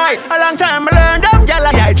them buy. A long time I learn them, girl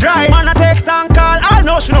like I dry. Man a text and call, I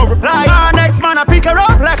know she no reply. Our next man a pick her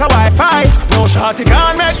up like a Wi-Fi. No shorty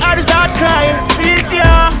can't make her start crying. See it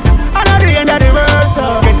yeah, I know the end of the world,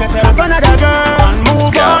 so get yourself another girl and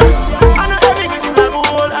move on. I know everything is a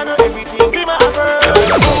goal, I know everything be my girl.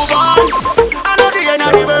 Move on. I know the end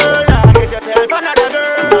of the world, get yourself another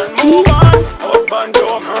girl and move on. Husband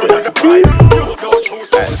don't murder the pride. You don't choose.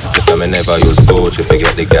 Cause I never use Gucci,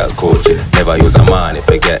 forget the girl coaching. Never use a man,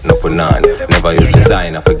 forget no punani. Never use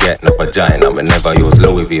designer, forget no vagina. Me never use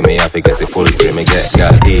Louis V, me I forget the full free. Me get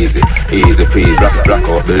girl easy, easy peasy. Black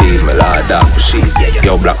out, believe me, Lord dark for she's.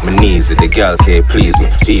 Yo, black me kneesy, the girl can't please me.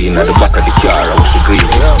 In at the back of the car, I wish she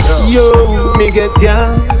greasy. Yo, me get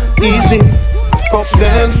girl easy. Fuck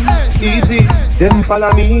them, easy. Them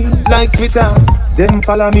follow me like Twitter. Them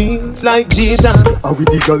follow me like Jesus. And with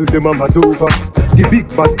the girl, them a mad over. The big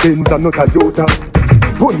bad Benz are not a Toyota.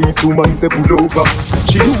 Police woman say pull over.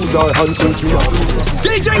 She use her hands to do her.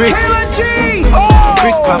 DJ Kayla G! Oh!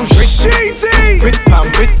 Brick pam brick. Cheesy! Brick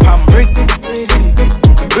pam brick pam brick.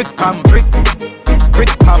 Brick pam brick.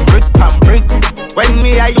 Brick pam brick pam brick. When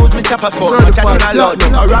me I use me chopper phone, I chatting a lot.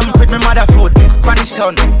 I ramp with me mother food. Spanish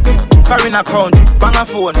town, foreign account, bang a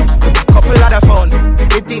phone, couple other phone.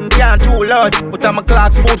 They think can't too loud, but I'm a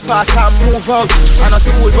clocks boot fast and move out. On a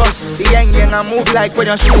school bus, the young I move like when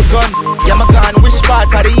you shoot gun. Yeah, my gun, which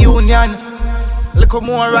part of the union? Look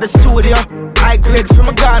more at the studio. I grade from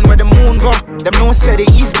a gun where the moon go. Them no say the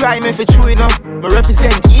East crime if it's true enough. But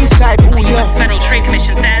represent the East side, ooh yeah. U.S. Federal Trade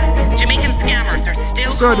Commission says Jamaican scammers are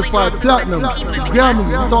still certified platinum.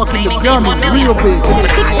 Grammys, talking the Grammys, real big.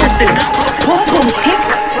 Tick pussy, pum pum tick,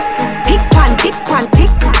 tick pan tick pan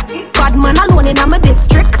tick. Bad man alone in my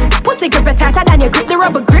district. Pussy grip it tighter than you grip the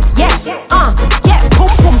rubber grip. Yes, yeah,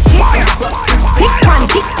 pum pum tick, tick pan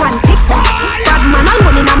tick pan tick. Bad man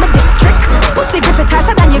alone in my district. Pussy grip it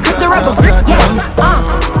tighter than you grip the rubber grip.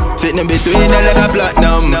 Sitting in between her like a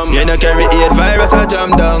platinum. You no carry 8 virus or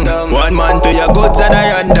jam down. One man to your goods and a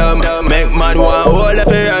random. Make man want hold of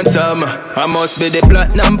your ransom. I must be the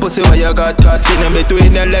platinum pussy where you got. Sitting in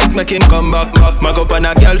between your legs make him come back. Mag up on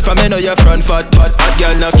a girl from me know your front fat. Hot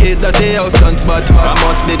girl no kids at the house done spot. I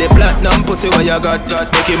must be the platinum pussy where you got.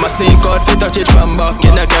 Make him a sneak out fi touch it from back.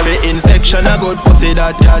 You no carry infection a good pussy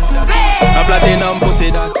that. A platinum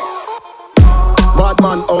pussy that. Bad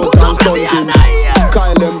man out and stunting.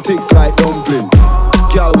 Kyle them thick like dumpling.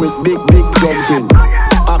 Girl with big jumping.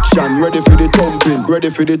 Action, ready for the thumping. Ready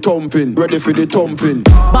for the thumping. Ready for the thumping.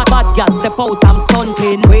 Bad girl step out, I'm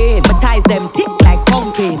stunting. Wait, my ties them thick like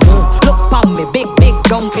pumpkin. Look pon me, big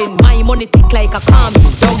jumping. My money thick like a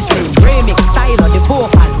calming dumpling. Remix style of the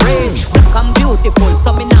vocal range. Black and beautiful,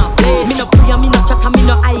 so me not play. Me no pray, me no chat, me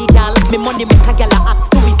no eye girl. Me money make a girl act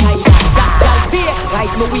suicide. Girl fake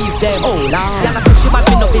like me weave them. Oh Lord, girl say she bad,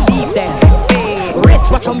 me no believe them. Hey, rich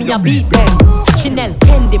watch how me a beat them. Chanel,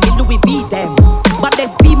 Fendi, me Louis V them. But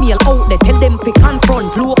there's female out there, tell them fi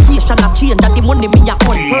confront. Location a change, and the money me a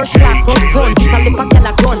on. First class up front, tell them a girl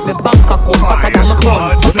a grunt. Me bank account fatter than a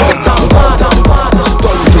front.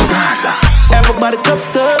 Everybody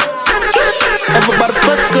cups up. Everybody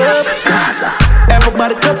fuck up.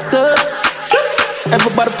 Everybody cups up.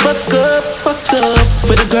 Everybody fuck up, fucked up.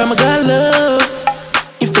 For the girl my God loves,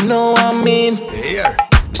 if you know what I mean.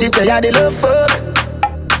 She say I the love fuck.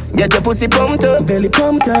 Get your pussy pumped up, belly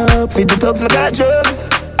pumped up. Feed the thugs, my got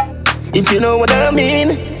drugs. If you know what I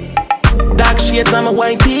mean. Dark shades on my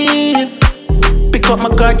white tees. Pick up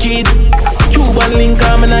my car keys. Cuban link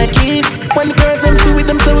on my Nikes. When the girls them see with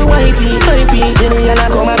them, so we whitey. My piece. See me and I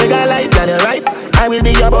come and make a light, then you're right. I will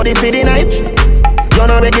be your body for the night. You're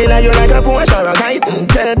not regular, you're like a Porsche or a kite.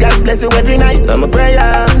 Tell God bless you every night, I'm a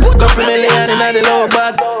prayer. Couple million in the low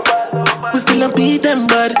bag. We still don't beat them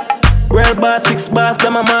bad. Real boss, 6 bars,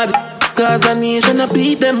 them a mad. Cause a nation a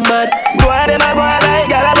beat them bad. Boy, them a go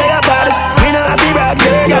like, gotta be a bad. We know happy rock,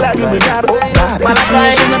 gotta do the job. Six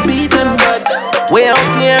nation a beat them bad. Way out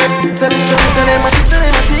here, Tell the jokes and them a six and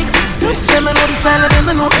them a ticks. Them know the style and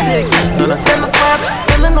them know the ticks. None of them are smart,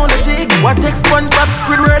 them know the jigs. What takes SpongeBob,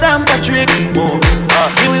 Squidward and Patrick?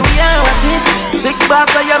 Here we are, watch it. 6 bars,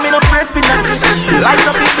 I am in a afraid for nothing. Light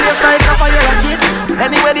up the place like a fire rocket.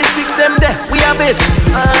 Anyway, the 6 them there, we have it.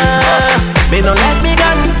 Me no let me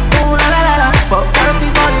gun. Ooh la la la la. Fuck gotta be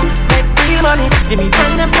fun. Make real money. Give me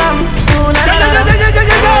friend them some. Ooh la la la la. Me no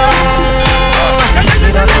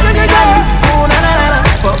let me gun. Ooh la la la la.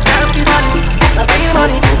 Fuck gotta be fun. Make real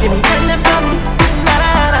money. Give me friend them some. La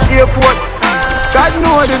la la. Airport. God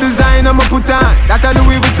know the design I'ma put on. That a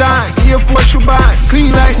Louis Vuitton. Air Force Shuban.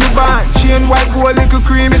 Clean like new band. Chain white gold, little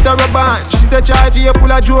cream, it a rubber. She said charge here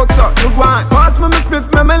full of jokes up. You want. Pass me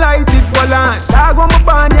spliff, me light it well on. Dog on my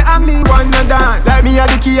band, yeah, and me one no dance. Like me a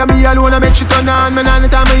the key, and me alone, I make shit turn on. Man, on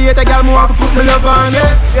the time I hate a girl, me want to put my love on.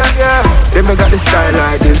 Yeah, yeah, yeah. Them they got the style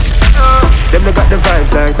like this. Them they got the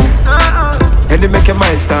vibes like this. And they make your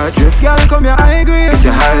mind start drift. Y'all come here, I agree. Get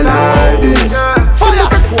your high like this. Them they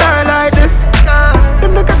got the style like this.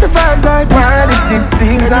 Them look at the vibes like this. What if this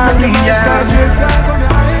is on the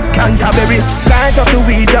Canterbury, light up the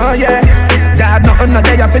weed, oh yeah. Dad, nothing not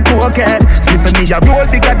there for token. Spliff me a roll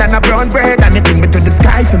bigger than a brown bread. And it bring me to the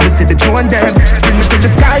sky for me see the drone them. Bring me to the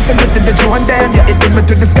sky for me see the drone them. Yeah, it bring me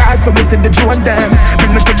to the sky for me see the drone them.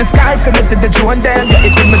 Bring me to the sky for me see the drone them. Yeah,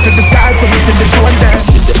 it bring me to the sky for me see the drone them.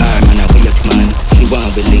 She's the arm and a waist man. She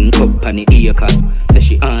want to link up on the ear cut. Say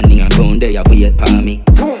she on me and round there wait for me.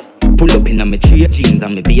 Pull up in a me tree jeans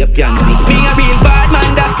and me be a piano. Me a real bad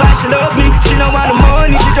man, that's why she love me. She don't want the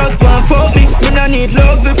money, she just want fuck me. We no need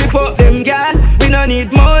love if we fuck them gal. We no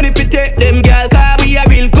need money if we take them gal. Cause we a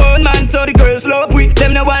real cold man, so the girls love we.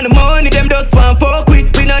 Them no want the money, them just want fuck we.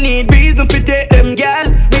 We no need reason if we take them gal.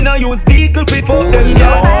 We no use vehicle if we fuck them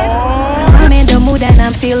gal. I'm in the mood and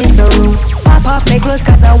I'm feeling so rude. Pop off my clothes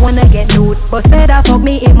cause I wanna get nude. But said I fuck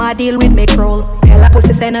me in my deal with me crawl. Tell a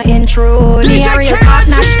pussy send her intrude. Me a real top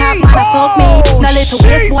notch top man a fuck me. No little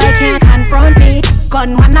waist boy can't confront me.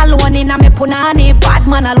 Gunman alone in a me punani. Bad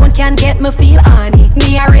man alone can get me feel honey.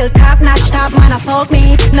 Me a real top notch top man a fuck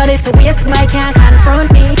me. No little waist boy can't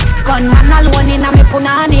confront me. Gunman alone in a me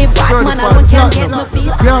punani. Bad man alone can get me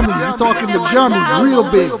feel honey. Jammies, you talking the jammies real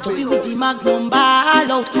big. With the magnum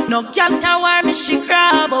ball out. No girl can wear me, she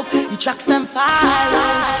grab up. You tracks them fall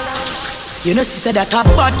out. You know, she said that a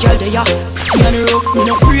bad girl they are pretty and rough, me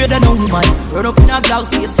no afraid of no woman. Run up in a gal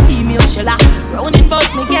face, female shella. Rounding bout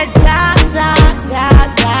me get dark, dark, dark,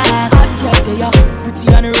 dark. Bad girl they are pretty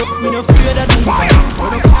and rough, me no afraid of no woman.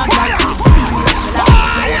 Run up in a gal face, female shella.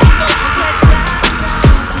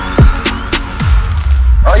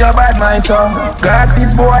 Oh, your bad mind, so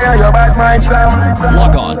glasses, boy, oh, your bad mind, so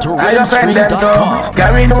log on to RavenStreet.com.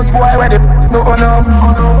 Carry those boy, where the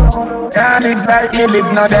no. Can't live like me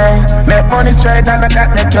live no day. Make money straight and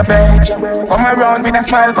that make your page. Come around with a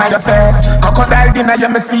smile on your face. Crocodile dinner,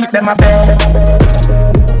 you me see them a bed.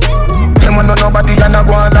 Them a know nobody and a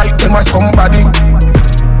go on like them a somebody.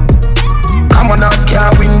 Come on, ask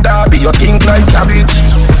can't win derby, you think like cabbage.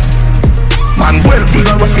 Man, well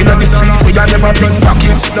figure was in the street, we a never bring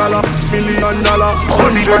pocket. $1 million,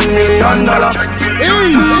 $100 million.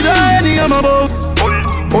 Hey, I'm about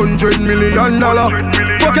 $100 million.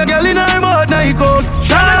 Fuck a girl in her mouth, now he goes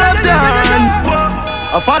Shanadan.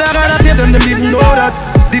 A father gotta save them didn't know that.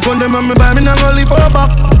 The gun them and me buy me not only for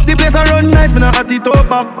back. The place I run nice, me not hot it up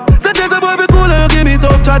back. Say there's a boy fi cool and give me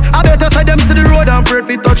tough chat. I better side them see the road and afraid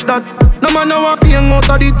fi touch that. No man no want fi hang out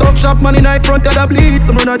of the talk shop. Man in the front of the bleed,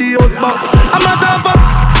 some run of the house back. I'm not a fuck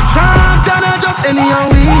sharp than I just any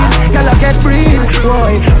young weed. Girl I get breathe,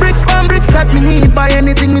 boy. Bricks from bricks that me need. Buy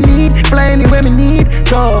anything me need, fly anywhere me need.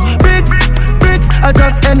 Go bricks, I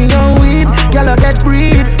just any young weed. Girl I get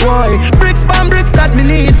breed, boy. Bricks from bricks that me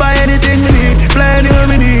need. Buy anything me need, fly anywhere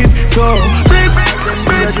me need. Go bricks,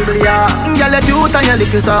 girl you cute and you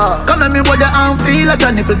little so. Come at me with your arm feel like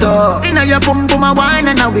your nipple toe. Inna your pum pum a wine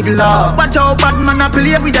and a wiggle up. Watch out bad man a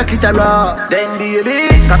play with the clitoris. Then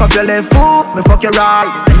baby, cock up your left foot, me fuck your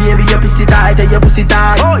right. Baby your pussy tight and your pussy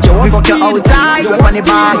tight. Me fuck you outside, you up on the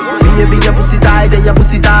bike. Baby your pussy tight and your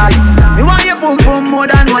pussy tight. Me want your pum pum more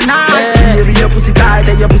than one night. Baby your pussy tight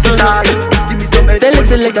and your pussy tight. Give me some. They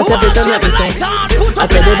listen like I said, they don't have to sing. I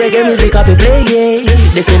said the reggae music I fi play, yeah.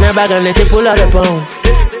 They fin her bag and let you pull out the pound.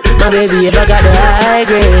 My baby ever got the high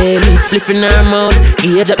grade. Split in her mouth.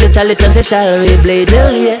 Gauge up the chalice and say shall we blaze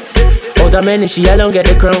hell, yeah. Out of many she alone get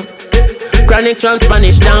the crown. Chronic from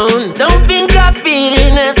Spanish Town. Don't think I'm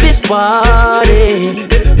feeling at this party.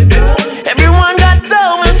 Everyone got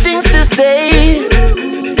so much things to say.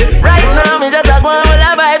 Right now me just like one with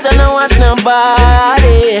the vibes and don't watch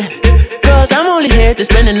nobody. Cause I'm only here to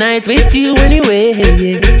spend the night with you anyway,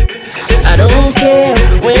 yeah. I don't care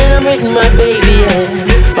when I'm with my baby,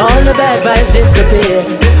 yeah. All the bad vibes disappear.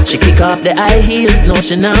 She kick off the high heels, no,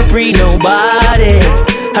 she not free nobody.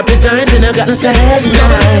 Happy times and I got no sad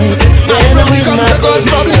nights when I'm with my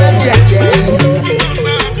baby, yeah.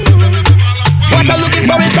 What I'm looking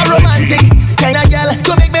for is a romantic kind of girl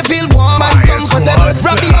to make me feel warm and comfortable.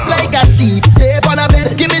 Wrap me up like a sheet, tape on a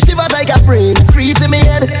bed, give me shivers like a brain freeze in me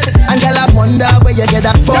head. And girl, I wonder where you get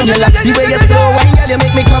that formula. The way you slow wine, girl, you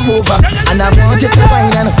make me come over. And I want you to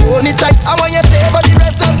wine and hold me tight. I want you stay for the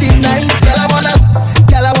rest of the night. Girl,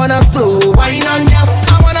 I wanna slow wine on ya.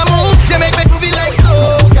 I wanna move, you make me groovy like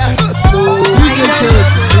slow, yeah. Slow wine on ya.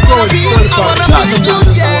 I wanna feel you,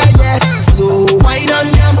 yeah, yeah. Slow wine on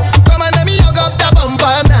ya. Come on, let me hug up the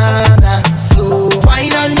bumper, nah. Slow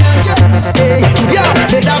wine on ya, yeah. Yeah,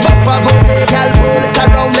 make that bumper go, hey, girl, roll it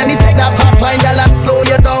around. Let me take that fast wine, girl, and slow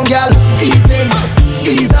you down, girl. Ease in,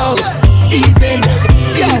 ease out, ease in,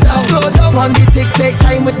 ease out. Slow down on the tick, take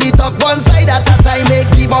time with the talk. One side at a time, make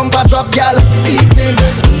the bumper drop, girl. Ease in,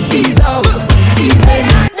 ease out, ease in.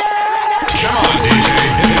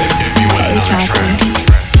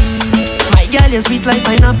 My girl, you're sweet like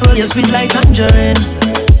pineapple, you're sweet like tangerine.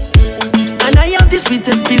 And I have the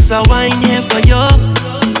sweetest piece of wine here for you.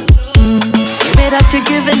 The way that you're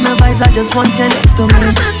giving the vibes, I just want you next to me.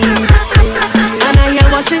 And I am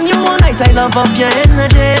watching you all night, I love up your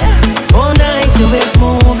energy. All night your waist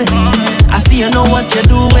moving, I see you know what you're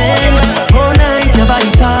doing. All night your body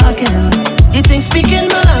talking, you think speaking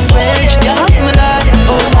my language. You have me like,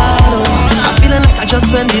 oh Lord, oh. I'm feeling like I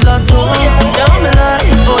just went the lotto. You have me like,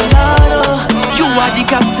 oh Lord, oh. You are the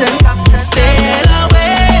captain, sail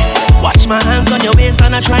away. Watch my hands on your waist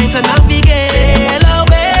and I'm trying to navigate. Sail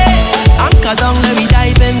away, anchor down, let me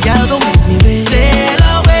dive in, girl, don't make me wait. Sail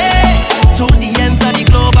away, to the ends of the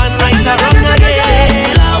globe and right around again.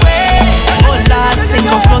 Sail away, oh Lord, sink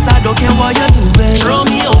or float, I don't care what you're doing. Throw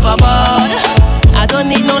me overboard, I don't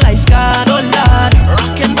need no lifeguard, oh Lord.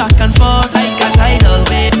 Rocking back and forth like a tidal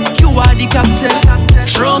wave. You are the captain,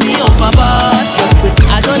 throw me overboard.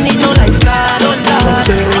 I don't need no lifeguard, oh Lord.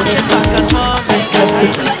 Rocking back and forth like a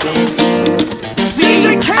tidal wave.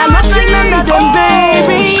 I'm watching none of them,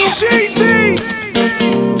 baby.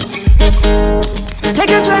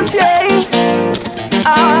 Take a chance, yeah.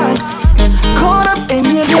 Caught up in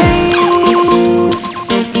your gaze,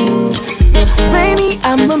 baby,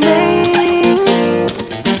 I'm amazed.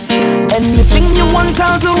 Anything you want,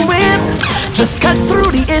 I'll do it. Just cut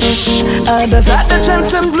through the ish. Others had the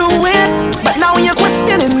chance and blew it, but now you're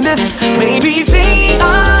questioning this. Maybe take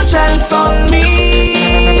a chance on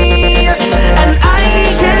me, and I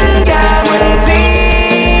can guarantee.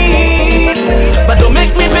 But don't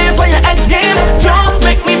make me pay for your X games. Don't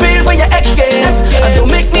make me pay for your X games. And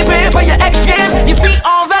don't make me pay for your X games. You see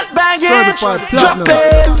all that baggage? Drop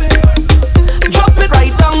it. Drop it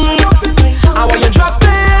right down. I want you drop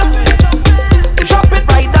it. Drop it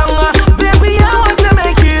right down. Baby, I want to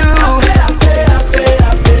make you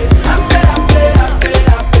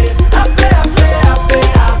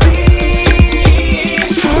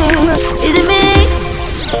Is it me?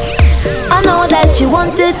 I know that you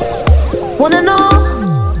want it. Wanna know?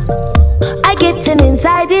 I getting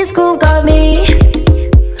inside this groove got me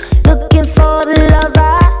looking for the love I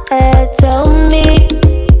had. Tell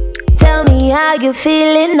me how you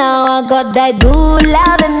feeling now. I got that good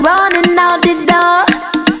loving running out the door,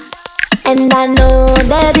 and I know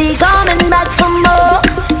they'll be coming back for more.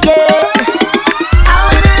 Yeah, I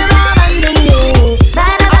wanna abandon you.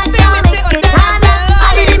 Right back down, make it harder.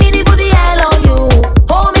 I didn't mean to put the hell on you.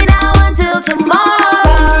 Hold me now until tomorrow.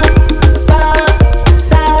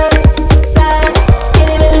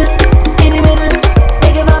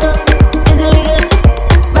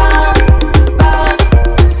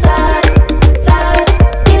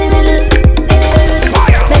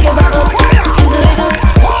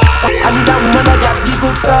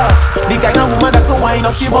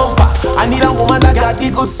 Up she bumper. I need a woman that got the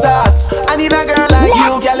good sauce. I need a girl like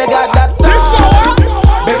you, girl, you got that sauce.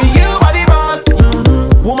 Baby, you are the boss.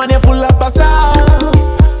 Woman, you full up of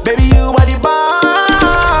sauce. Baby, you are the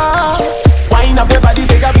boss. Wind up your body,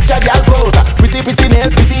 take a picture, girl, closer. Pretty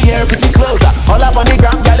nails, pretty hair, pretty closer. All up on the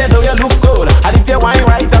ground, girl, you know you look good. And if you wine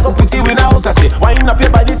right, I go pretty win a house. I say, wind up your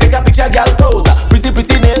body, take a picture, girl, closer. Pretty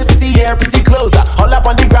nails, pretty hair, pretty closer. All up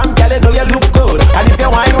on the ground, girl, you know you look good. And if you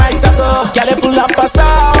wine right, I go, girl, you full up of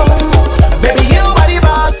sauce. Baby, you are the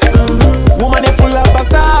boss. Woman, you full up of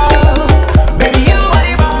sauce. Baby, you are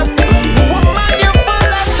the boss. Woman, you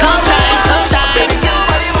full of sauce.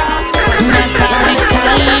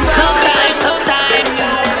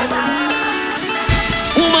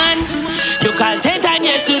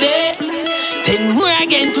 10 more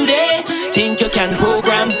again today. Think you can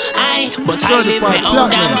program, but I live my own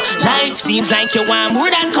damn life. Seems like you want more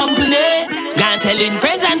than company. Gone telling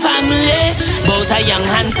friends and family about a young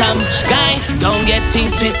handsome guy. Don't get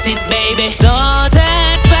things twisted, baby. Don't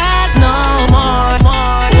expect no more.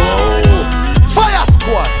 Fire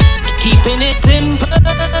Squad. Keeping it simple.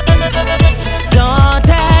 Don't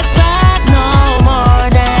expect no more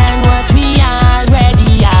than what we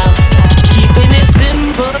already have. Keeping it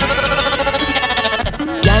simple.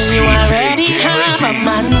 Girl, you already have a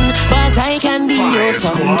man, but I can be yours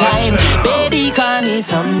sometime. Baby, call me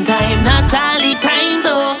sometime, not all the time.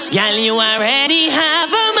 So, girl, you already have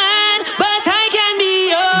a man, but I can be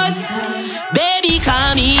yours. Baby,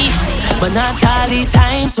 call me, but not all the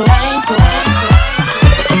time. So,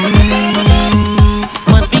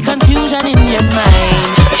 must be confusion in your mind.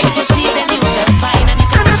 If you see, then you shall find. And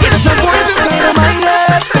it's a voice inside of my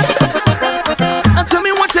head. Now tell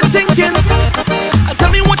me what you're thinking. Tell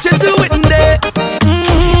me what you're doing there.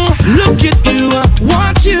 Look at you,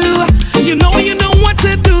 want you. You know what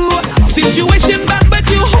to do. Situation bad, but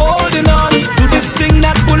you holding on to this thing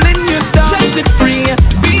that pulling you down. Set it free,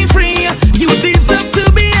 be free. You deserve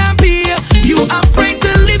to be happy. You afraid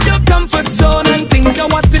to leave your comfort zone and think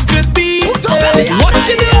of what it could be. What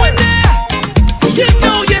you doing there? You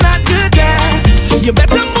know you're not good there. You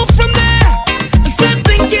better move from there and start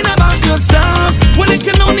thinking about yourself. When it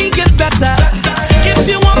can only get better. If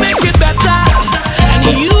you want make it better, and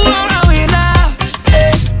you are a winner.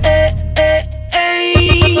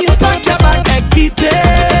 Pack your bag and get it.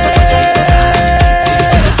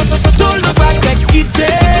 Don't look back and get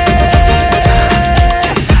it.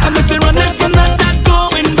 I'm if you run away from that, not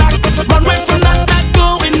going back. Run away from that, not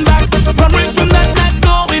going back. Run away from that, not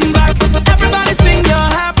going back. Everybody sing your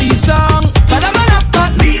happy song. Ba-da-ba-da-ba,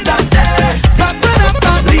 leave that there.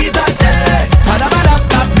 Ba-ba-da-ba, leave that there.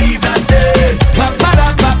 Ba-da-ba-da-ba, leave that there.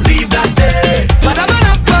 Ba-ba-da-ba, leave that there.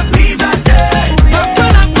 Ba-da-ba-da-ba, leave that there.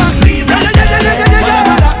 Ba-ba-da-ba, leave that there.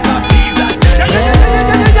 Ba-da-ba-da-ba, leave that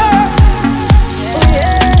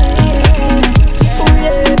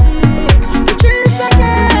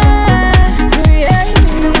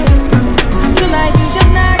Tonight is your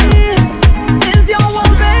night. Is your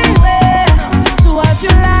world, baby? Do what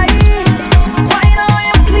you like. Why not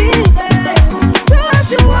you please, baby? Do what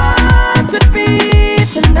you want to be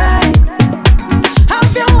tonight.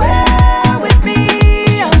 Have your way with me.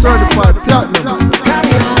 Certified platinum.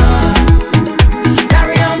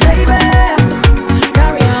 Carry on, baby.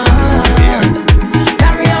 Carry on,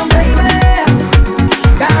 carry on, baby.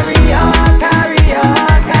 Carry on, carry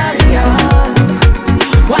on, carry on.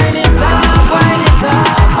 Wind it up, wind it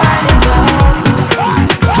up, wind it up.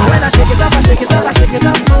 When I shake it up, I shake it up, I shake it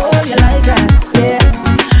up. Oh, you like that, yeah.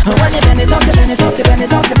 When you bend it up, you bend it up, you bend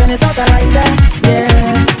it up, you bend it up, I like that, yeah.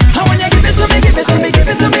 When you give it to me, give it to me, give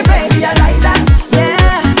it to me, baby, I like that,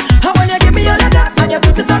 yeah. When you give me all of that and you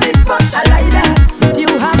put it on the spot, I like that. You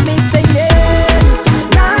have me singing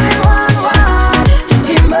 911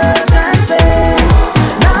 emergency,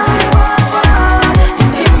 911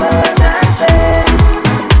 emergency.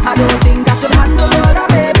 I don't think I could handle murder,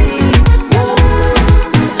 baby.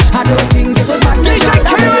 I don't think you could handle murder,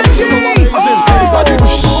 baby.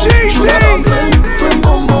 Slim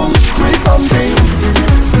boom boom, sweet something.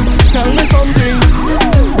 Tell me something.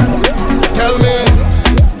 Tell me,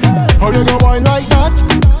 how you go wine like that?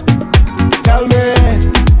 Tell me,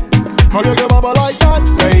 how you go bubble like that,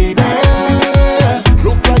 baby?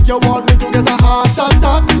 Look like you want me to get a heart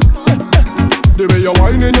attack. The way you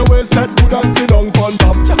wine in your waist, set good and sit down on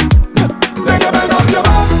top. Then you bend up your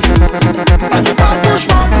back and you start push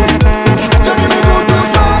back. You give me good love.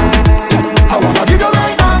 I wanna give you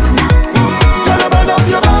right back. Girl, you bend up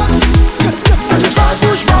your back and you start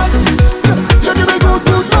push back. You give me good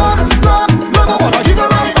love. I wanna give you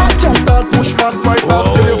right back. You start push back right back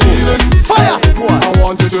till you feel it. Fire Squad. I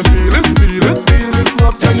want you to feel it, feel it, feel this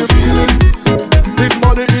love. Can you feel it? This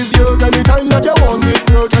body is yours anytime that you want it,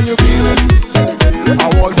 girl. Can you feel it? I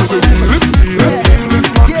want you to feel it, feel this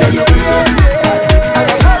love. Can you feel it?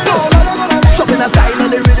 Chopping a style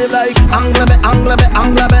and the rhythm like angle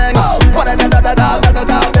bang. What a da da da da da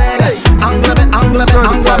da bang. Angle bang.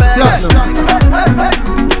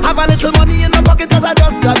 Have a little money in my pocket 'cause I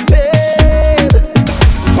just got paid.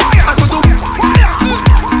 I could do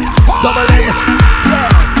double A. Yeah.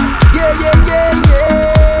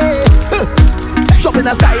 Chopping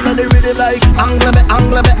a style and the rhythm like angle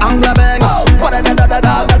bang. What a da da da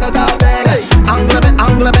da da da bang. Angle bang.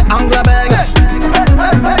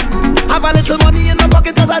 Have a little money in my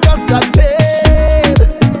pocket 'cause I just got paid.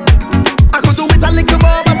 I could do it a little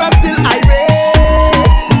more, but I still irate.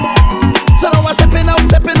 So now I'm stepping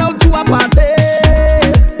out to a party.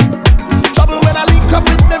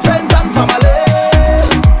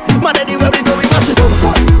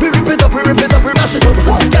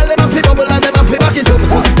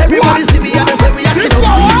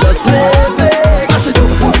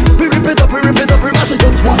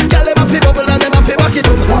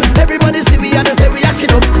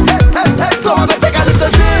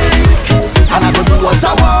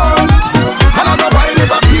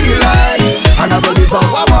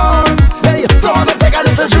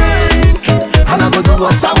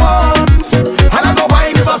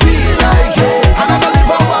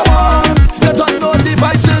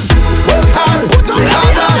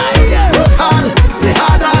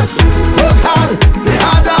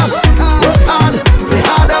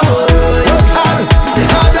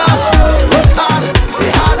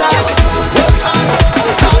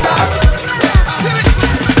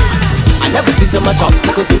 never see so much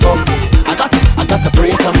obstacles before. I got to pray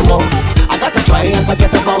some more. I got to try and forget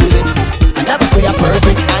about it. I never say I'm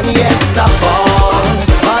perfect, and yes I fall,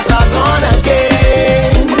 but I'm gone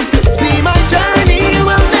again. See my journey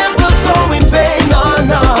will never go in vain, no,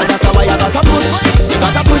 no. And that's why I gotta push. You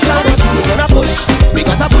gotta push and go through. We gotta push. We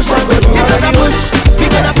gotta push and go through. We gotta push. We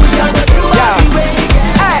gotta push and go through.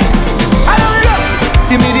 Hey, I don't know.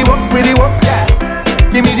 Give me the work, with the work, yeah.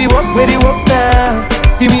 Give me the work, with the work now.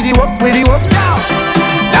 Give me the work, with the work now.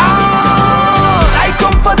 Now I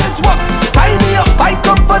come for this work. Sign me up. I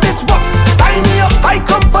come for this work. Sign me up. I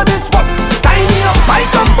come for this work. Sign me up. I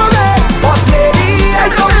come for it. Boss lady,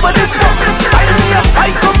 I come for this work. Sign me up.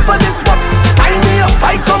 I come for this work. Sign me up.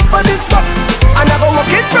 I come for this work. And I go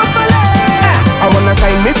work it properly. I wanna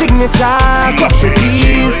sign my signature, cross the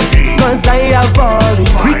T's, cause I have all the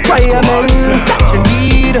requirements that you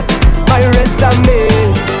need. My resume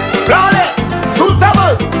flawless,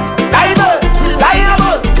 suitable, diverse,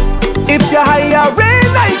 reliable. If you're hiring,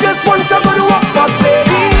 I just want to go to work. Boss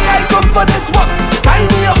lady, I come for this work. Sign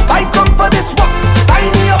me up, I come for this work. Sign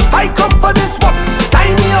me up, I come for this work.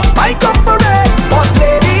 Sign me up, I come for it. Boss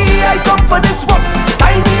lady, I come for this work.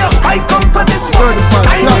 Sign me up, I come for this work.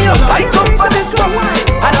 Sign me up, I come for this work.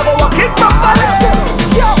 I never walk it properly.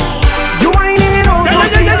 You ain't even know so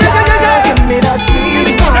sweet, give me that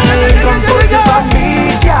sweet wine. Come put it on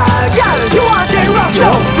me, girl. You want it rough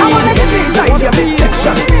now? I wanna get inside your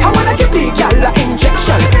midsection. I wanna give the girl an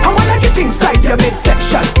injection. I wanna get inside your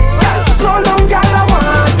midsection. So long, girl, I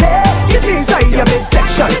want it. Get inside your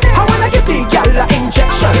midsection. I wanna get the girl an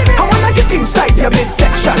injection. I wanna get inside your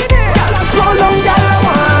midsection. So long, girl, I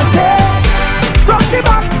want it. From the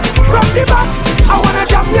back, from the back. I wanna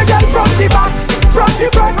jam your girl from the back, from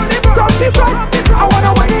the front, from the front. I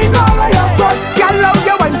wanna wine all of your front. Girl, love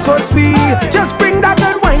your wine so sweet. Just bring that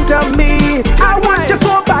good wine to me. I want you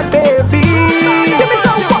so bad, baby. Give me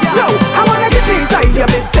some fuck now. I wanna get inside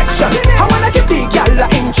your midsection. I wanna get the girl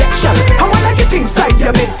an injection. I wanna get inside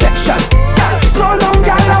your midsection. So long,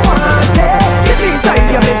 girl, I want it. Get inside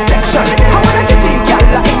your midsection. I wanna get the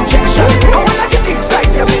girl an injection. I wanna get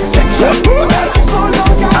inside your midsection. So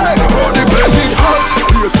long, girl. Oh, the place is hot.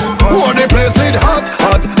 Oh, the place is hot,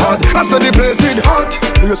 hot, hot. I said the place is hot.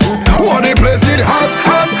 Oh, the place is hot,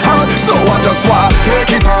 hot, hot. So I just want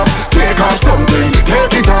take it off something.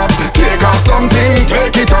 Take it off something.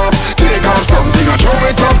 Take it off something. I throw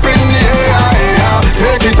it up in the air.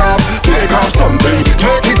 Take it off something.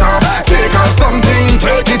 Take it off something.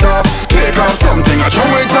 Take it off something. I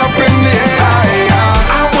throw it up in the air.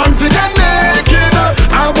 I want to get naked.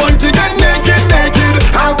 I want to get naked, naked.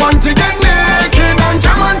 I want to get naked and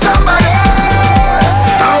jam on somebody.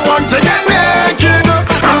 I want to get naked.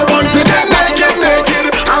 I want to get naked,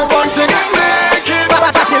 naked. I want to get naked.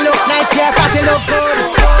 Party look nice, yeah, party look good.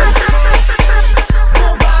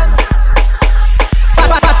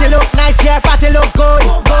 Party look nice, yeah, party look good.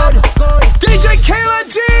 DJ Kayla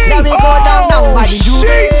G. Let me go down now by the Juve.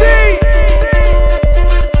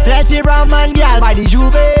 Plenty brown man, girl, by the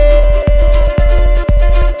Juve.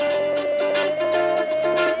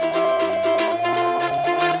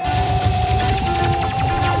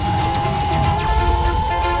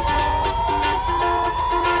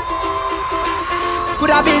 Could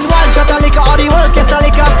have been one shot of liquor or the whole case of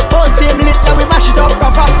liquor. Whole team lit, now we mash it up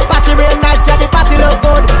proper. Party real nice, yeah, the party look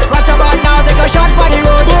good. What about now, take a shot for the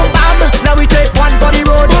road. Boom, bam, now we take one for the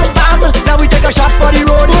road. Boom, bam, now we take a shot for the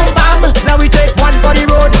road. Boom, bam, now we take one for the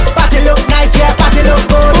road. Party look nice, yeah, party look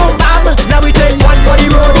good. Boom, bam, now we take one for the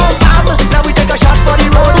road. Boom, bam, now we take a shot for the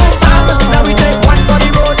road. Boom, bam, now we take one for the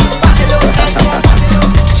road. Party look nice, yeah, party look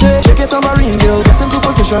good. Shake it tambourine girl, get into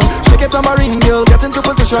position. Shake it tambourine girl, get into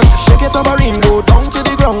position. Shake it tambourine, go down to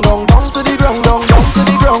the ground, down to the ground, down to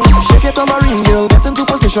the ground. Shake it tambourine girl, get into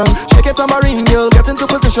position. Shake it tambourine girl, get into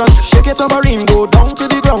position. Shake it tambourine, go down to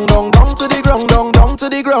the ground, down to the ground, down to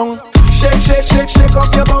the ground. Shake, shake, shake, shake off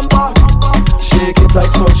your bumper. Shake it like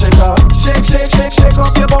salt shaker. Shake, shake, shake, shake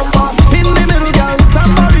off your bumper. In the middle, girl,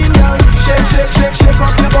 tambourine girl. Shake, shake, shake, shake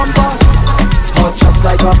off your bumper. Hot just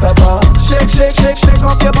like a pepper. Shake, shake, shake, shake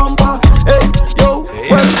off your bumper. Hey, yo,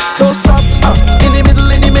 well, don't stop. In the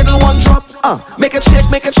middle, one drop. Make it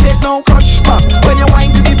shake, no crush. When you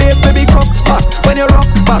wind to the bass, baby, cock back. When you rock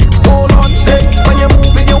back, hold on. Hey, when you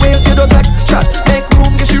move in your waist, you don't like chat. Make room,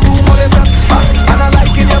 get your room, what is that? And I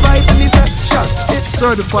like in your vibes in the set. It's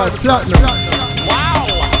certified platinum. Wow.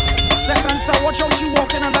 Second star, watch out, she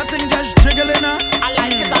walking on that thing just jiggling. I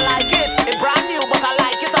like it, I like it. It's brand new, but I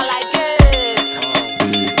like it, I like it.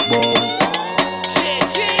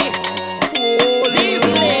 These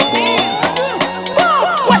ladies.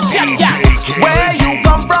 Stop. Question, yeah. Where you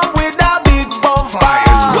come from with a big bumper?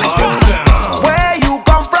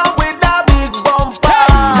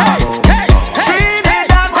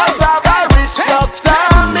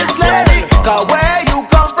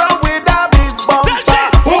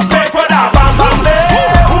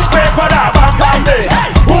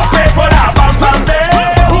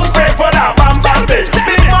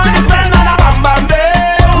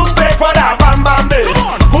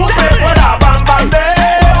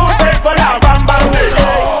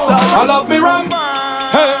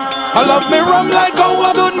 I love me rum like how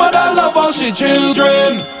a good mother love all she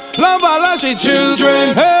children. Love all of she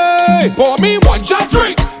children. Hey, pour me one shot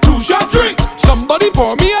drink, two shot drink. Somebody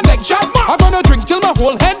pour me a next shot. I'm gonna drink till my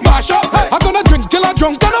whole head mash up. Hey, I'm gonna drink till I'm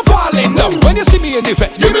drunk and I'm falling down. When you see me in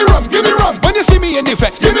effect, give me rum, give me rum. When you see me in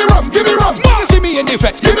effect, give me rum, give me rum. When you see me in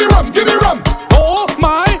effect, give me rum, give me rum. Oh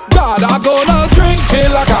my God, I'm gonna drink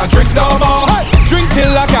till I can't drink no more. Hey, drink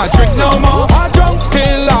till I can't drink no more. I drunk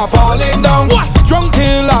till I'm falling down. What? Drunk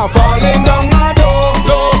till I'm falling down. I don't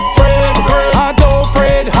afraid, I don't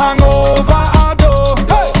afraid, hangover. I don't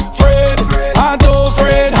afraid, I don't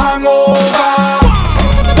afraid, hangover.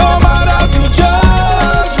 No matter to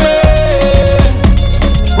judge me.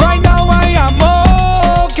 Right now I am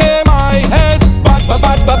okay. My head, bad, my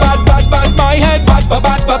head, bad, my head, bad, my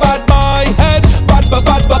head, bad.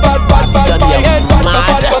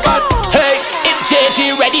 Hey, if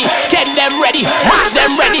JG ready, get them ready, mark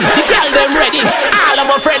them ready, the girl them ready, all of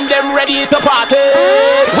my friends them ready to party.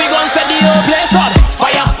 We gon' set the whole place on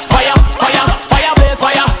fire, fire, fire, fire, blaze,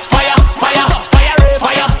 fire, fire, fire, fire,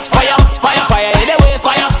 fire, fire, fire, fire, in the waist,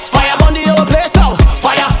 fire, fire, burn the whole place down,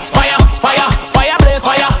 fire, fire, fire, fire, blaze,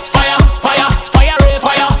 fire, fire, fire, fire,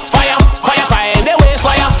 fire, fire, fire, fire, in the waist,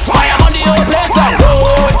 fire, fire, burn the whole place down.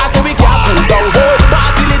 I say we can't cool down,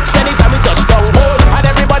 party lit anytime we touch down, and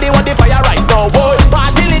everybody want the fire right now,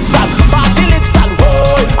 party lit and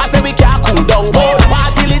I say we can't cool down,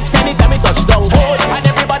 party lit anytime we touch down, and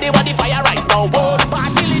everybody want the fire right now,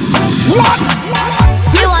 party lit. What?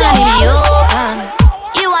 You wanna leave me open?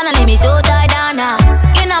 You wanna leave me so tied down now?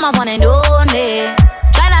 You know my one and only.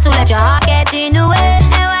 Try not to let your heart get in the way,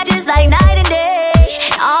 and we're just like night and day.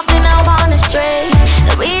 Often I wanna stray.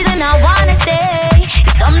 The reason I wanna stay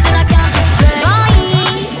is something I can't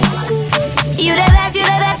explain. You the best, you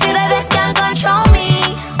the best, you the best, can't control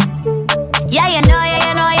me. Yeah, you know,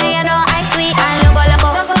 I sweet, I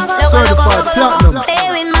loco. Play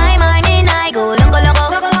with my mind and I go loco.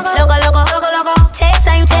 Take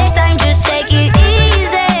time, just take it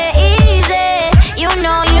easy. You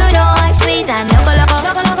know, I sweet, I loco.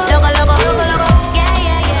 Yeah.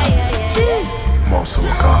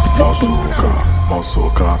 Mosoka, mosoka,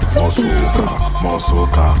 mosoka, mosoka,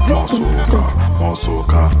 mosoka, mosoka,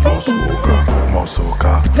 mosoka, mosoka,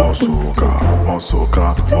 mosoka, mosoka, mosoka,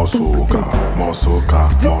 mosoka, mosoka,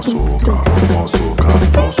 mosoka, mosoka,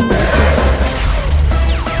 mosoka.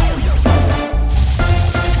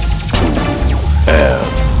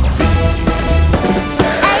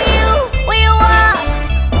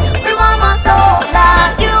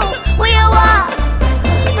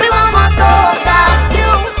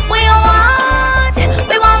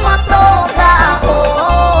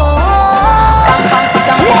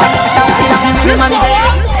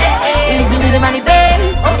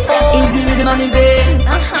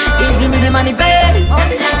 Money base,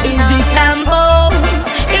 is the tempo,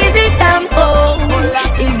 is the tempo,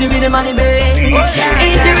 is the rhythm money base,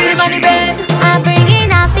 is the rhythm money base. I bring in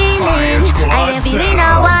a feeling, I am feeling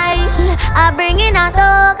a wine. I bring in a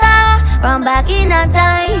soca from back in a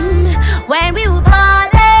time when we would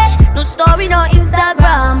party. No story, no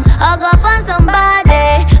Instagram. Hug up on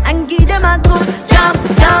somebody and give them a good jump.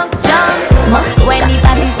 When the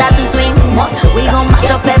party start to swing, we gon'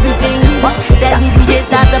 mash up everything. Tell the DJ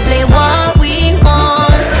start to play what we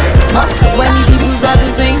want. When the people start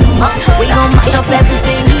to sing, we gon' mash up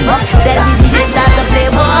everything. Tell the DJ start to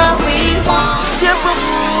play what we want. Dear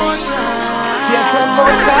promoter,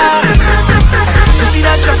 you see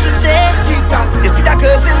that dressing there? You see that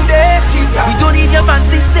curtain there? We don't need your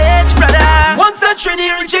fancy stage, brother. Once that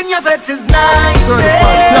trainee reaching your vet is nice.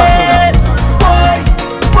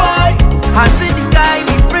 Boy, hands in the sky,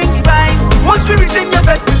 we bring the vibes. Once we reach in your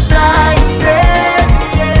vet is nice.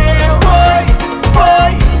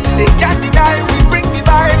 Boy, they can't deny we bring the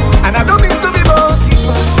vibes. And I don't mean to be bossy,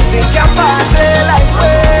 but they can't party like we.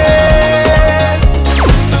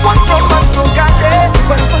 Once from one so got there,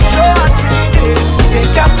 but for sure I treat it. They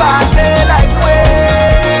can't party like we.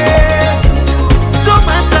 Don't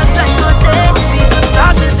matter time or day, we can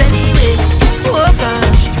start it anyway. Oh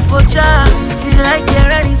gosh, but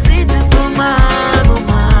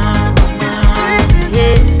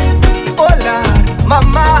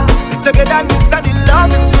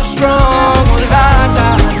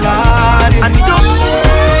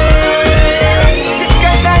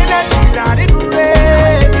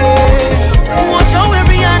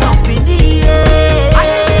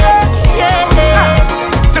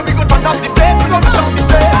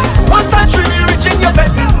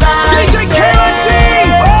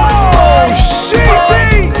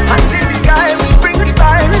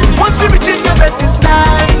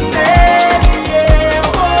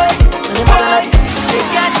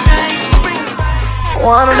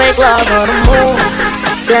Wanna make love on the moon,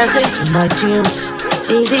 dancing to my tunes.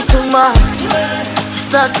 Easy too much,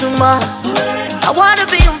 it's not too much. I wanna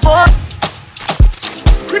be informed.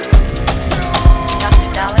 Dr.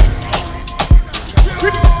 Dollar Entertainment.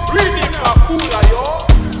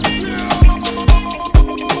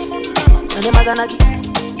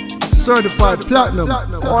 Certified platinum.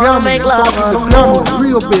 Wanna make love on the moon,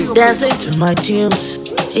 real big. dancing to my tunes.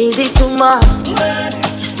 Easy too much,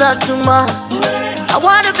 it's not too much. I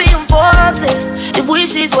wanna be on Forbes list. If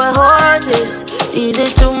wishes were horses, easy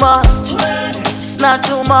too much, it's not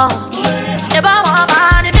too much. If I want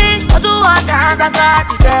money, me, I do what dance, I got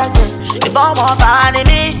to say. If I want money,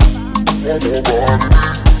 me,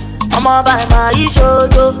 I'ma buy my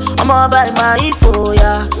shojo, I'ma buy my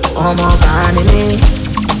foya, I'ma buy me.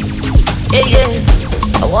 Yeah,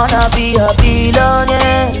 yeah. I wanna be a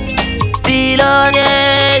billionaire,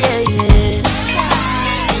 billionaire, yeah, yeah.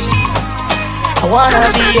 I wanna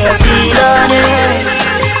be a billionaire,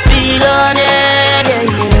 billionaire.